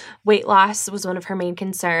well. Weight loss was one of her main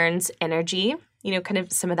concerns. Energy. Kind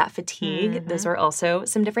of some of that fatigue. Those were also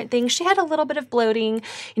some different things. She had a little bit of bloating,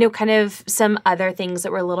 kind of some other things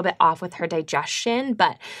that were a little bit off with her digestion,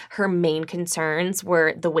 but her main concerns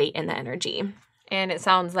were the weight and the energy. And it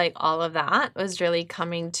sounds like all of that was really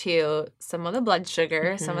coming to some of the blood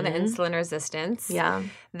sugar, some of the insulin resistance.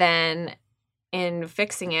 Then in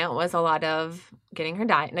fixing it was a lot of getting her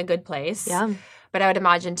diet in a good place. But I would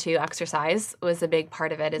imagine, too, exercise was a big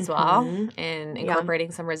part of it as well, and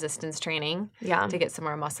incorporating some resistance training to get some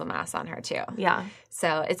more muscle mass on her, too.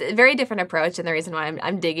 So it's a very different approach, and the reason why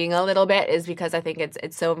I'm digging a little bit is because I think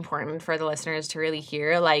it's so important for the listeners to really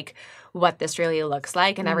hear, like, what this really looks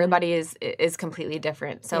like, and everybody is completely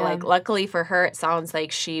different. So, like, luckily for her, it sounds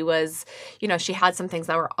like she was, she had some things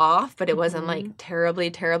that were off, but it wasn't, like,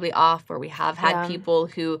 terribly, terribly off, where we have had people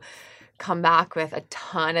who come back with a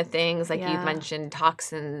ton of things like you've mentioned,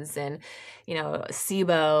 toxins and,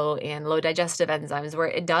 SIBO and low digestive enzymes, where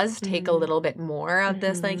it does take a little bit more of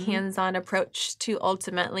this like hands-on approach to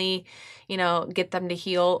ultimately, get them to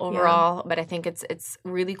heal overall. Yeah. But I think it's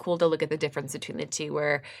really cool to look at the difference between the two,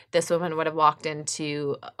 where this woman would have walked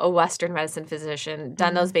into a Western medicine physician,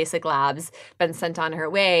 done those basic labs, been sent on her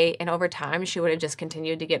way, and over time she would have just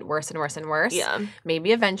continued to get worse and worse and worse. Yeah.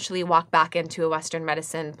 Maybe eventually walk back into a Western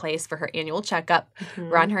medicine place for her annual checkup,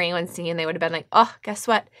 run her A1C, and they would have been like, oh, guess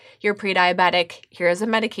what? You're pre-diabetic. Here's a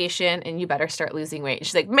medication, and you better start losing weight.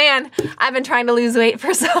 She's like, man, I've been trying to lose weight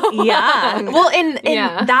for so long. Yeah. Well, and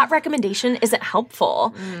that recommendation isn't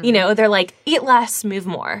helpful. They're like, eat less, move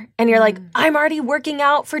more. And you're like, I'm already working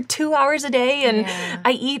out for 2 hours a day, and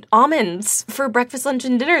I eat almonds for breakfast, lunch,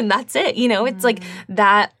 and dinner, and that's it. It's like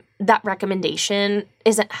that recommendation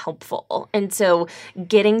isn't helpful. And so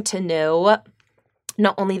getting to know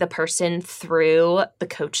not only the person through the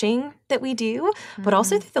coaching that we do, but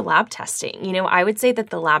also through the lab testing. I would say that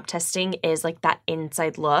the lab testing is like that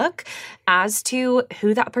inside look as to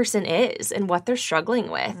who that person is and what they're struggling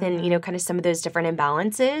with and, kind of some of those different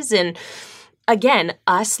imbalances. And again,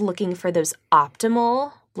 us looking for those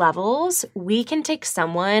optimal levels, we can take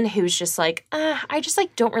someone who's just like, I just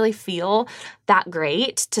like don't really feel that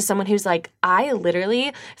great, to someone who's like, I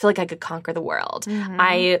literally feel like I could conquer the world.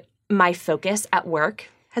 My focus at work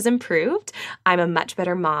has improved. I'm a much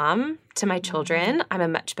better mom to my children. I'm a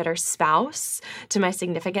much better spouse to my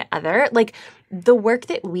significant other. Like, the work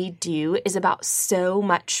that we do is about so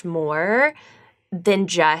much more than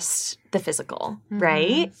just the physical,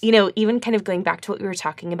 right? Even kind of going back to what we were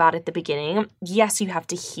talking about at the beginning, yes, you have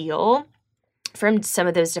to heal from some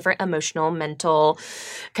of those different emotional, mental,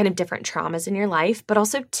 kind of different traumas in your life, but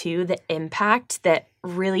also, too, the impact that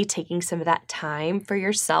really taking some of that time for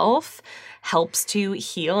yourself helps to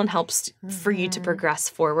heal and helps for you to progress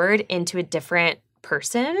forward into a different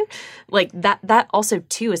person. Like that also,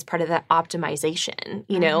 too, is part of that optimization,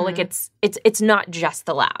 like it's not just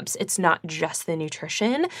the labs. It's not just the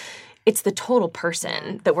nutrition. It's the total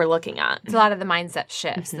person that we're looking at. It's a lot of the mindset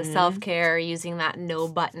shifts, the self-care, using that no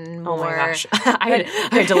button more. Oh my gosh. I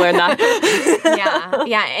had to learn that.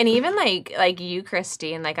 Yeah. And even like you,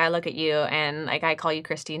 Christine, like I look at you and like I call you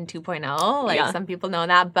Christine 2.0. Like some people know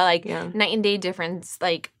that. But like night and day difference,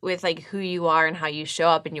 like with like who you are and how you show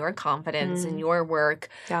up and your confidence and your work,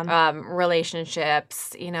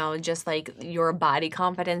 relationships, just like your body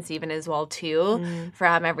confidence even as well too,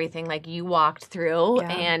 from everything like you walked through.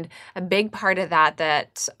 And a big part of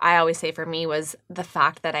that I always say for me was the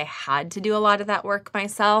fact that I had to do a lot of that work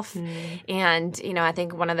myself. And, I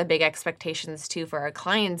think one of the big expectations too for our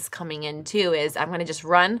clients coming in too is I'm going to just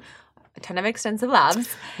run a ton of extensive labs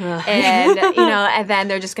and, and then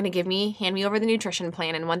they're just going to hand me over the nutrition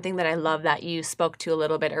plan. And one thing that I love that you spoke to a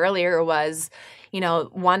little bit earlier was,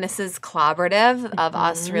 one, this is collaborative of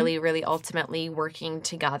us really, really ultimately working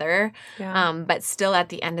together. But still at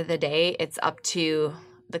the end of the day, it's up to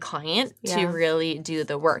the client to really do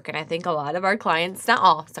the work. And I think a lot of our clients,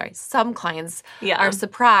 some clients are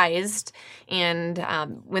surprised. And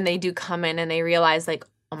when they do come in and they realize like,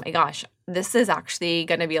 oh my gosh, this is actually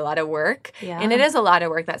going to be a lot of work. And it is a lot of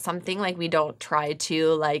work. That's something like we don't try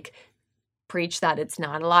to like preach that it's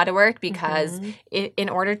not a lot of work, because in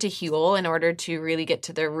order to heal, in order to really get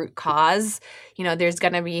to the root cause, there's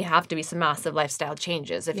going to have to be some massive lifestyle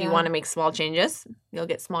changes. If you want to make small changes, you'll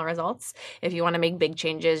get small results. If you want to make big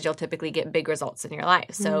changes, you'll typically get big results in your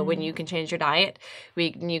life. So when you can change your diet,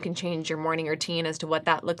 you can change your morning routine as to what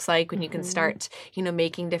that looks like, when you can start,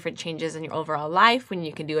 making different changes in your overall life, when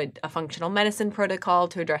you can do a functional medicine protocol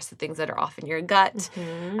to address the things that are off in your gut.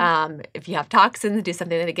 If you have toxins, do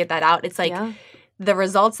something to get that out. It's like the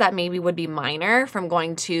results that maybe would be minor from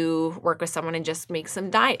going to work with someone and just make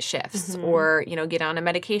some diet shifts or, get on a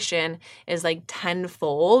medication is like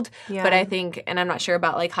tenfold. But I think, and I'm not sure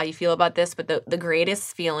about like how you feel about this, but the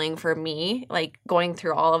greatest feeling for me, like going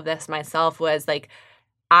through all of this myself, was like,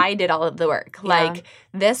 I did all of the work. Like,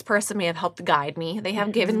 this person may have helped guide me. They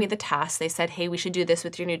have given me the task. They said, hey, we should do this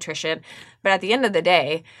with your nutrition. But at the end of the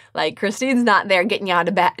day, like, Christine's not there getting you out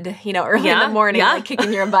of bed, early in the morning, like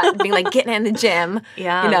kicking your butt, being like, getting in the gym.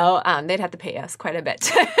 They'd have to pay us quite a bit.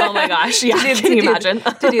 Oh my gosh. Yeah. Can you imagine?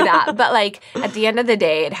 To do that. But like, at the end of the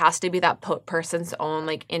day, it has to be that person's own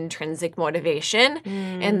like intrinsic motivation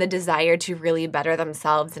and the desire to really better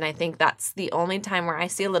themselves. And I think that's the only time where I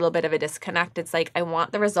see a little bit of a disconnect. It's like, I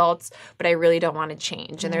want the results, but I really don't want to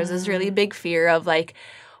change. And there's this really big fear of like,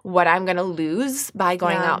 what I'm going to lose by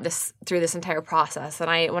going out through this entire process. And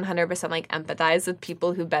I 100% like empathize with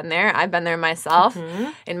people who've been there. I've been there myself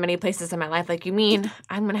in many places in my life. Like, you mean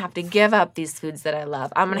I'm going to have to give up these foods that I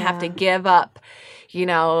love. I'm going to have to give up, you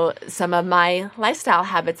know, some of my lifestyle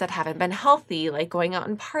habits that haven't been healthy, like going out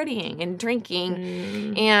and partying and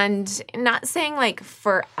drinking. And not saying like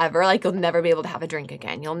forever, like you'll never be able to have a drink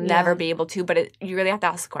again. You'll never be able to, but you really have to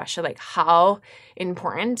ask the question, like, how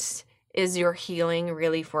important is your healing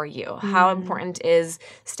really for you? How important is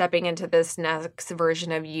stepping into this next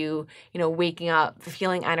version of you, you know, waking up,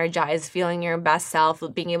 feeling energized, feeling your best self,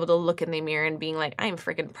 being able to look in the mirror and being like, I'm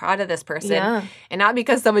freaking proud of this person. Yeah. And not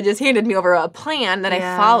because someone just handed me over a plan that I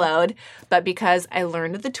followed, but because I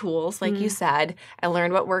learned the tools, like you said. I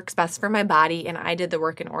learned what works best for my body, and I did the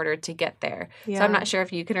work in order to get there. So I'm not sure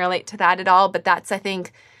if you can relate to that at all, but that's, I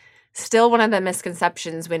think, still one of the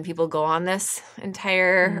misconceptions when people go on this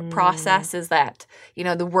entire process is that, you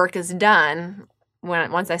know, the work is done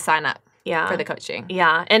once I sign up for the coaching.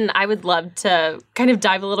 Yeah, and I would love to kind of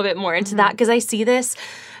dive a little bit more into that because I see this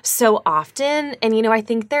so often. And, you know, I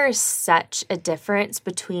think there is such a difference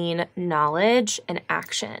between knowledge and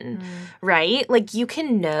action, right? Like, you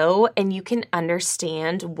can know and you can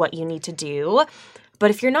understand what you need to do,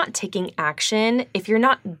 but if you're not taking action, if you're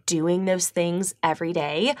not doing those things every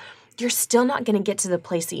day, you're still not going to get to the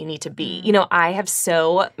place that you need to be. You know, I have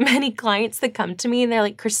so many clients that come to me and they're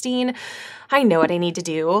like, Christine, I know what I need to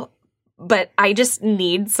do, but I just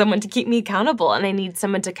need someone to keep me accountable and I need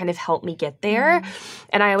someone to kind of help me get there.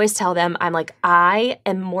 And I always tell them, I'm like, I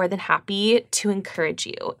am more than happy to encourage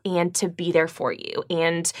you and to be there for you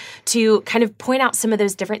and to kind of point out some of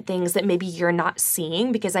those different things that maybe you're not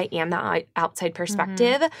seeing because I am that outside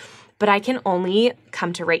perspective. But I can only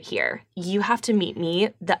come to right here. You have to meet me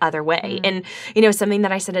the other way. And, you know, something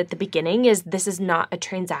that I said at the beginning is this is not a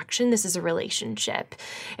transaction. This is a relationship.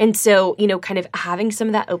 And so, you know, kind of having some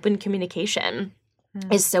of that open communication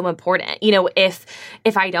is so important. You know, if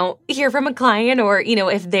I don't hear from a client or, you know,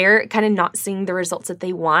 if they're kind of not seeing the results that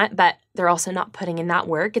they want, but they're also not putting in that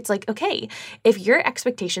work, it's like, okay, if your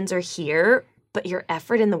expectations are here, but your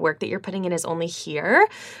effort and the work that you're putting in is only here,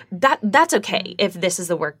 that's okay if this is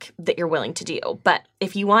the work that you're willing to do. But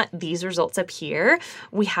if you want these results up here,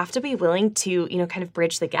 we have to be willing to, you know, kind of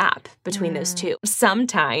bridge the gap between those two.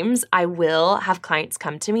 Sometimes I will have clients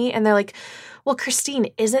come to me and they're like, well, Christine,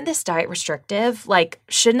 isn't this diet restrictive? Like,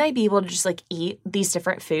 shouldn't I be able to just like eat these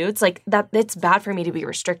different foods? Like that, it's bad for me to be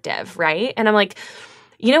restrictive, right? And I'm like,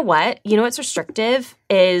 you know what? You know what's restrictive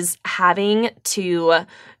is having to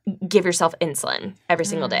give yourself insulin every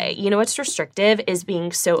single day. You know what's restrictive is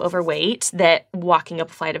being so overweight that walking up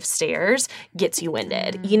a flight of stairs gets you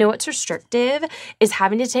winded. You know what's restrictive is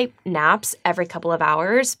having to take naps every couple of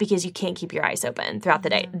hours because you can't keep your eyes open throughout the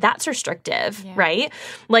day. That's restrictive, right?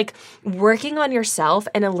 Like, working on yourself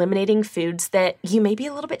and eliminating foods that you may be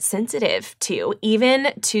a little bit sensitive to,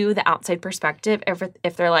 even to the outside perspective,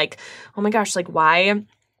 if they're like, oh my gosh, like, why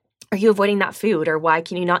are you avoiding that food? Or why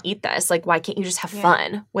can you not eat this? Like, why can't you just have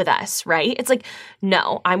fun with us, right? It's like,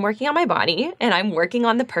 no, I'm working on my body and I'm working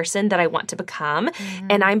on the person that I want to become.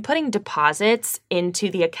 And I'm putting deposits into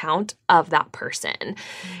the account of that person.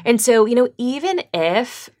 And so, you know, even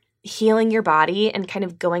if healing your body and kind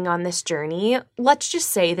of going on this journey, let's just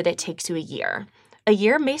say that it takes you a year. A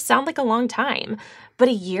year may sound like a long time, but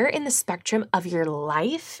a year in the spectrum of your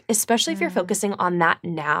life, especially if you're focusing on that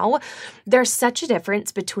now, there's such a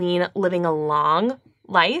difference between living a long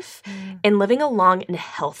life and living a long and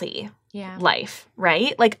healthy life,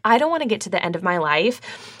 right? Like, I don't want to get to the end of my life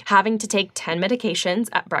having to take 10 medications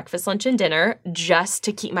at breakfast, lunch, and dinner just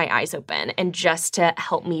to keep my eyes open and just to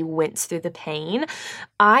help me wince through the pain.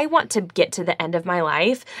 I want to get to the end of my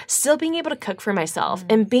life still being able to cook for myself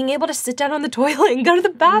and being able to sit down on the toilet and go to the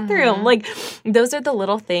bathroom. Like, those are the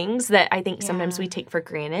little things that I think sometimes we take for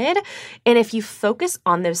granted. And if you focus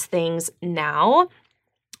on those things now,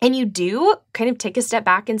 and you do kind of take a step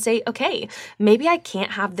back and say, okay, maybe I can't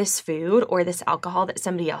have this food or this alcohol that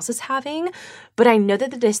somebody else is having, but I know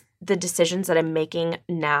that the decisions that I'm making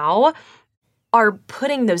now are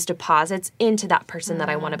putting those deposits into that person that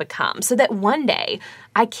I want to become so that one day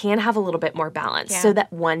I can have a little bit more balance, so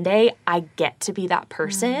that one day I get to be that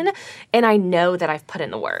person and I know that I've put in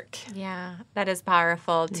the work. Yeah, that is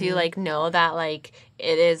powerful to like know that like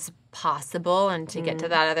it is possible and to get to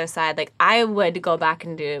that other side. Like, I would go back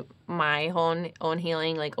and do my own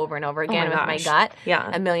healing like over and over again with my gut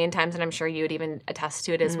a million times, and I'm sure you would even attest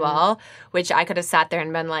to it as well, which I could have sat there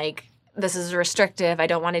and been like, this is restrictive, I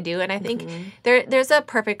don't want to do. And I think there's a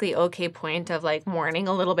perfectly okay point of like mourning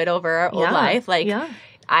a little bit over our old life. Like,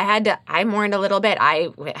 I mourned a little bit. I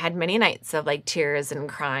had many nights of like tears and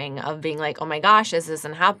crying of being like, oh my gosh, this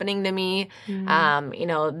isn't happening to me. You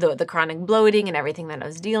know, the chronic bloating and everything that I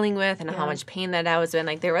was dealing with and how much pain that I was in.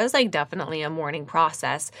 Like there was like definitely a mourning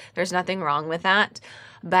process. There's nothing wrong with that.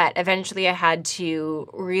 But eventually I had to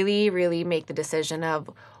really, really make the decision of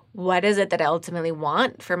what is it that I ultimately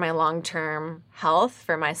want for my long-term health,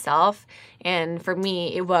 for myself. And for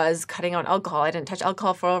me, it was cutting out alcohol. I didn't touch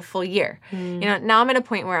alcohol for a full year. You know, now I'm at a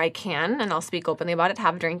point where I can, and I'll speak openly about it,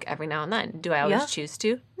 have a drink every now and then. Do I always choose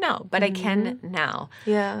to? No, but I can now.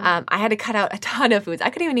 Yeah. I had to cut out a ton of foods. I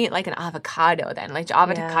couldn't even eat like an avocado then. Like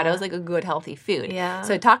avocado is like a good healthy food. Yeah.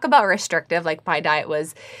 So talk about restrictive. Like my diet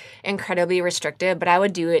was incredibly restrictive, but I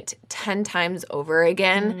would do it 10 times over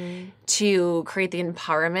again to create the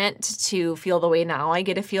empowerment to feel the way now I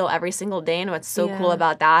get to feel every single day. And what's so cool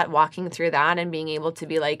about that, walking through that and being able to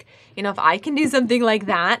be like, you know, if I can do something like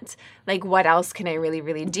that, like what else can I really,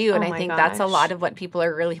 really do? And I think that's a lot of what people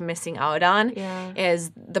are really missing out on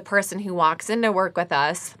is the person who walks into work with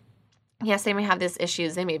us. Yes, they may have these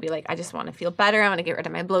issues. They may be like, I just want to feel better. I want to get rid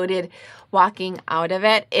of my bloated. Walking out of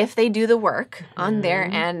it, if they do the work on their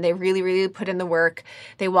end, they really, really put in the work,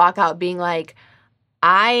 they walk out being like,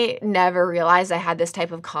 I never realized I had this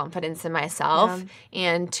type of confidence in myself.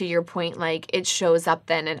 And to your point, like it shows up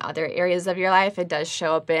then in other areas of your life. It does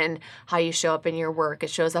show up in how you show up in your work. It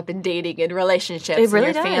shows up in dating and relationships, it really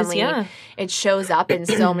in your family. Yeah. It shows up in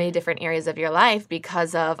so many different areas of your life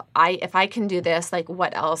because of if I can do this, like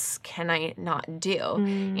what else can I not do?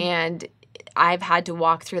 And I've had to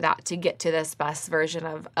walk through that to get to this best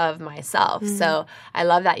version of myself. So I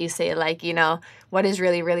love that you say, like, you know, what is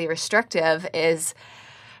really, really restrictive is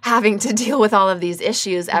having to deal with all of these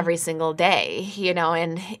issues every single day, you know,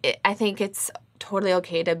 and I think it's totally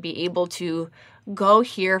okay to be able to go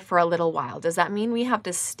here for a little while. Does that mean we have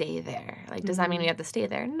to stay there? Like, does that mean we have to stay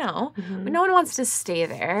there? No. No one wants to stay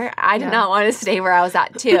there. I did not want to stay where I was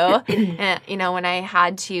at too. And, you know, when I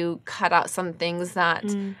had to cut out some things that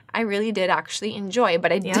I really did actually enjoy,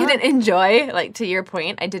 but I didn't enjoy, like to your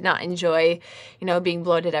point, I did not enjoy, you know, being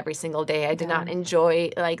bloated every single day. I did not enjoy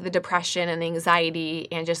like the depression and the anxiety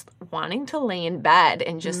and just wanting to lay in bed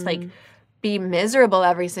and just like be miserable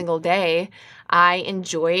every single day. I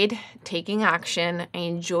enjoyed taking action. I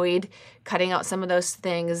enjoyed cutting out some of those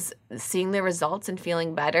things, seeing the results and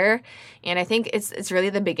feeling better. And I think it's really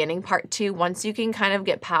the beginning part too. Once you can kind of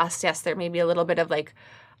get past, yes, there may be a little bit of like,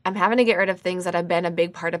 I'm having to get rid of things that have been a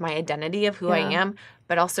big part of my identity of who I am,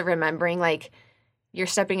 but also remembering like, you're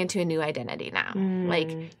stepping into a new identity now.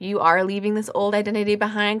 Like you are leaving this old identity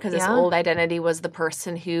behind because this old identity was the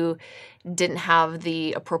person who didn't have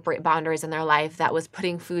the appropriate boundaries in their life, that was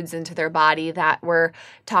putting foods into their body that were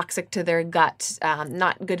toxic to their gut,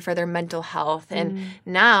 not good for their mental health. And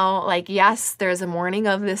now, like, yes, there's a mourning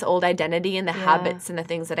of this old identity and the habits and the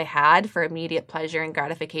things that I had for immediate pleasure and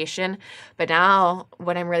gratification. But now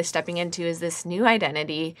what I'm really stepping into is this new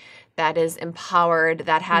identity that is empowered,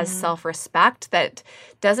 that has self-respect, that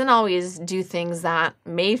doesn't always do things that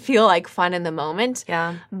may feel like fun in the moment,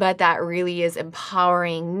 but that really is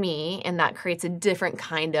empowering me, and that creates a different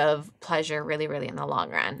kind of pleasure really, really in the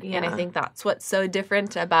long run. And I think that's what's so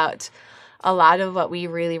different about a lot of what we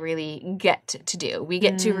really, really get to do. We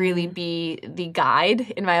get to really be the guide,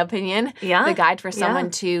 in my opinion, the guide for someone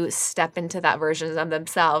to step into that version of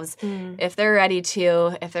themselves if they're ready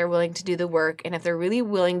to, if they're willing to do the work, and if they're really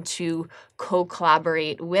willing to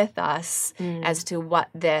co-collaborate with us as to what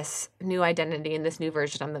this new identity and this new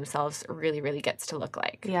version of themselves really, really gets to look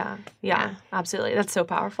like. Yeah, absolutely. That's so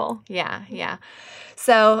powerful. Yeah.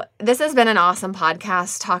 So this has been an awesome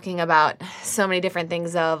podcast talking about so many different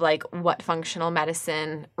things of like what functional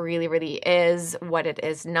medicine really, really is, what it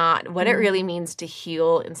is not, what it really means to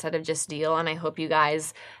heal instead of just deal. And I hope you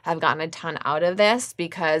guys have gotten a ton out of this,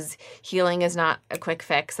 because healing is not a quick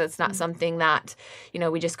fix. It's not something that, you know,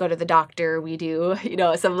 we just go to the doctor, we do, you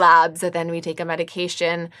know, some labs, and then we take a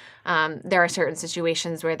medication. There are certain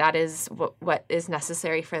situations where that is what is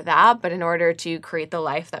necessary for that. But in order to create the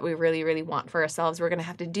life that we really, really want for ourselves, we're going to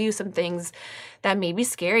have to do some things that may be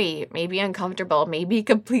scary, may be uncomfortable, may be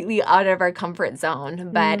completely out of our comfort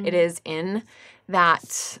zone. But it is in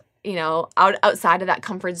that, you know, outside of that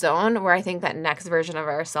comfort zone where I think that next version of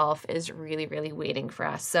ourselves is really, really waiting for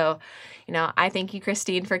us. So, you know, I thank you,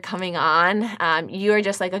 Christine, for coming on. You are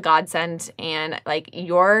just like a godsend, and like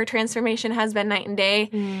your transformation has been night and day.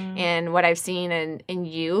 And what I've seen in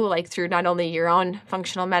you, like through not only your own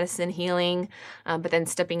functional medicine healing, but then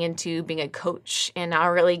stepping into being a coach and now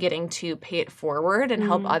really getting to pay it forward and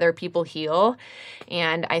help other people heal.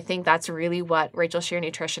 And I think that's really what Rachel Scheer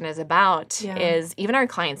Nutrition is about, is even our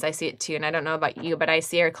clients, I see it too, and I don't know about you, but I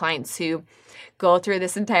see our clients who go through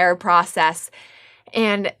this entire process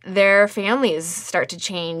and their families start to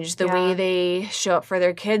change. The way they show up for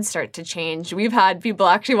their kids start to change. We've had people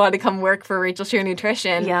actually want to come work for Rachel Scheer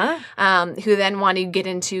Nutrition, who then want to get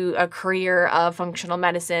into a career of functional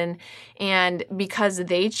medicine. And because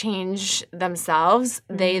they change themselves,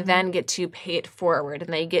 they then get to pay it forward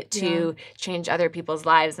and they get to change other people's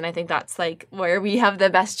lives. And I think that's like where we have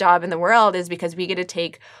the best job in the world, is because we get to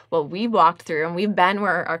take what we walked through and we've been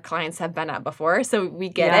where our clients have been at before. So we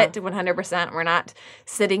get it 100%. We're not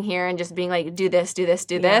sitting here and just being like, do this,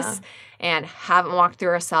 and haven't walked through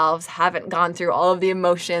ourselves, haven't gone through all of the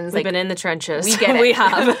emotions. We've been in the trenches. We get it. We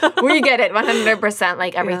have. We get it 100%,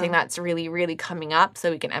 like everything that's really, really coming up,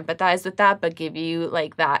 so we can empathize with that, but give you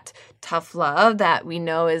like that tough love that we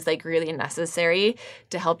know is like really necessary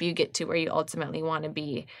to help you get to where you ultimately want to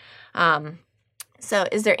be. So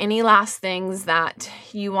is there any last things that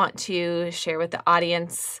you want to share with the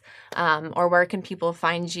audience, or where can people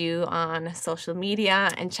find you on social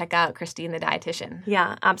media and check out Christine the Dietitian?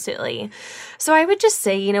 Yeah, absolutely. So I would just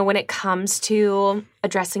say, when it comes to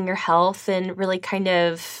addressing your health and really kind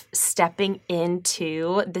of stepping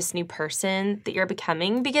into this new person that you're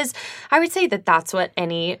becoming, because I would say that that's what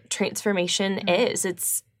any transformation is.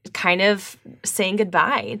 It's kind of saying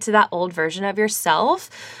goodbye to that old version of yourself,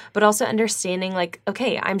 but also understanding like,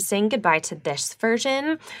 okay, I'm saying goodbye to this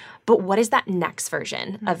version, but what is that next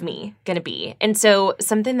version of me going to be? And so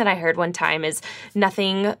something that I heard one time is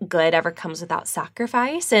nothing good ever comes without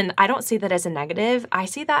sacrifice. And I don't see that as a negative. I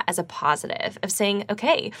see that as a positive of saying,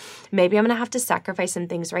 okay, maybe I'm going to have to sacrifice some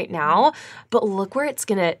things right now, but look where it's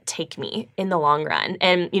going to take me in the long run.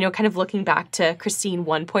 And, kind of looking back to Christine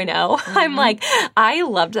 1.0, I'm like, I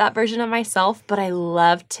loved that version of myself, but I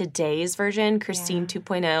love today's version, Christine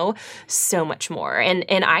 2.0, so much more. And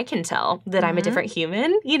I can tell that I'm a different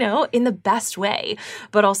human, in the best way,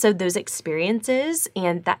 but also those experiences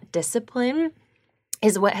and that discipline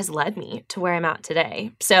is what has led me to where I'm at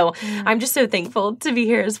today. So I'm just so thankful to be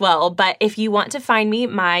here as well. But if you want to find me,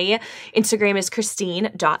 my Instagram is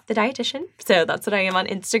Christine.thedietitian. So that's what I am on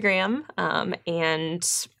Instagram.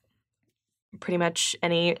 And pretty much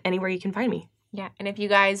anywhere you can find me. Yeah, and if you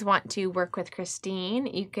guys want to work with Christine,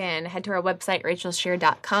 you can head to our website,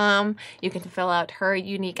 rachelscheer.com. You can fill out her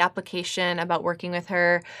unique application about working with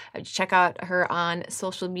her. Check out her on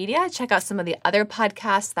social media. Check out some of the other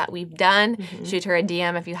podcasts that we've done. Shoot her a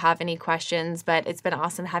DM if you have any questions. But it's been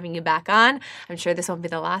awesome having you back on. I'm sure this won't be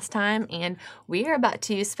the last time. And we are about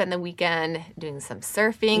to spend the weekend doing some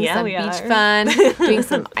surfing, some beach fun, doing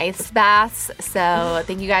some ice baths. So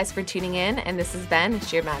thank you guys for tuning in. And this has been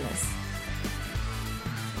Sheer Madness.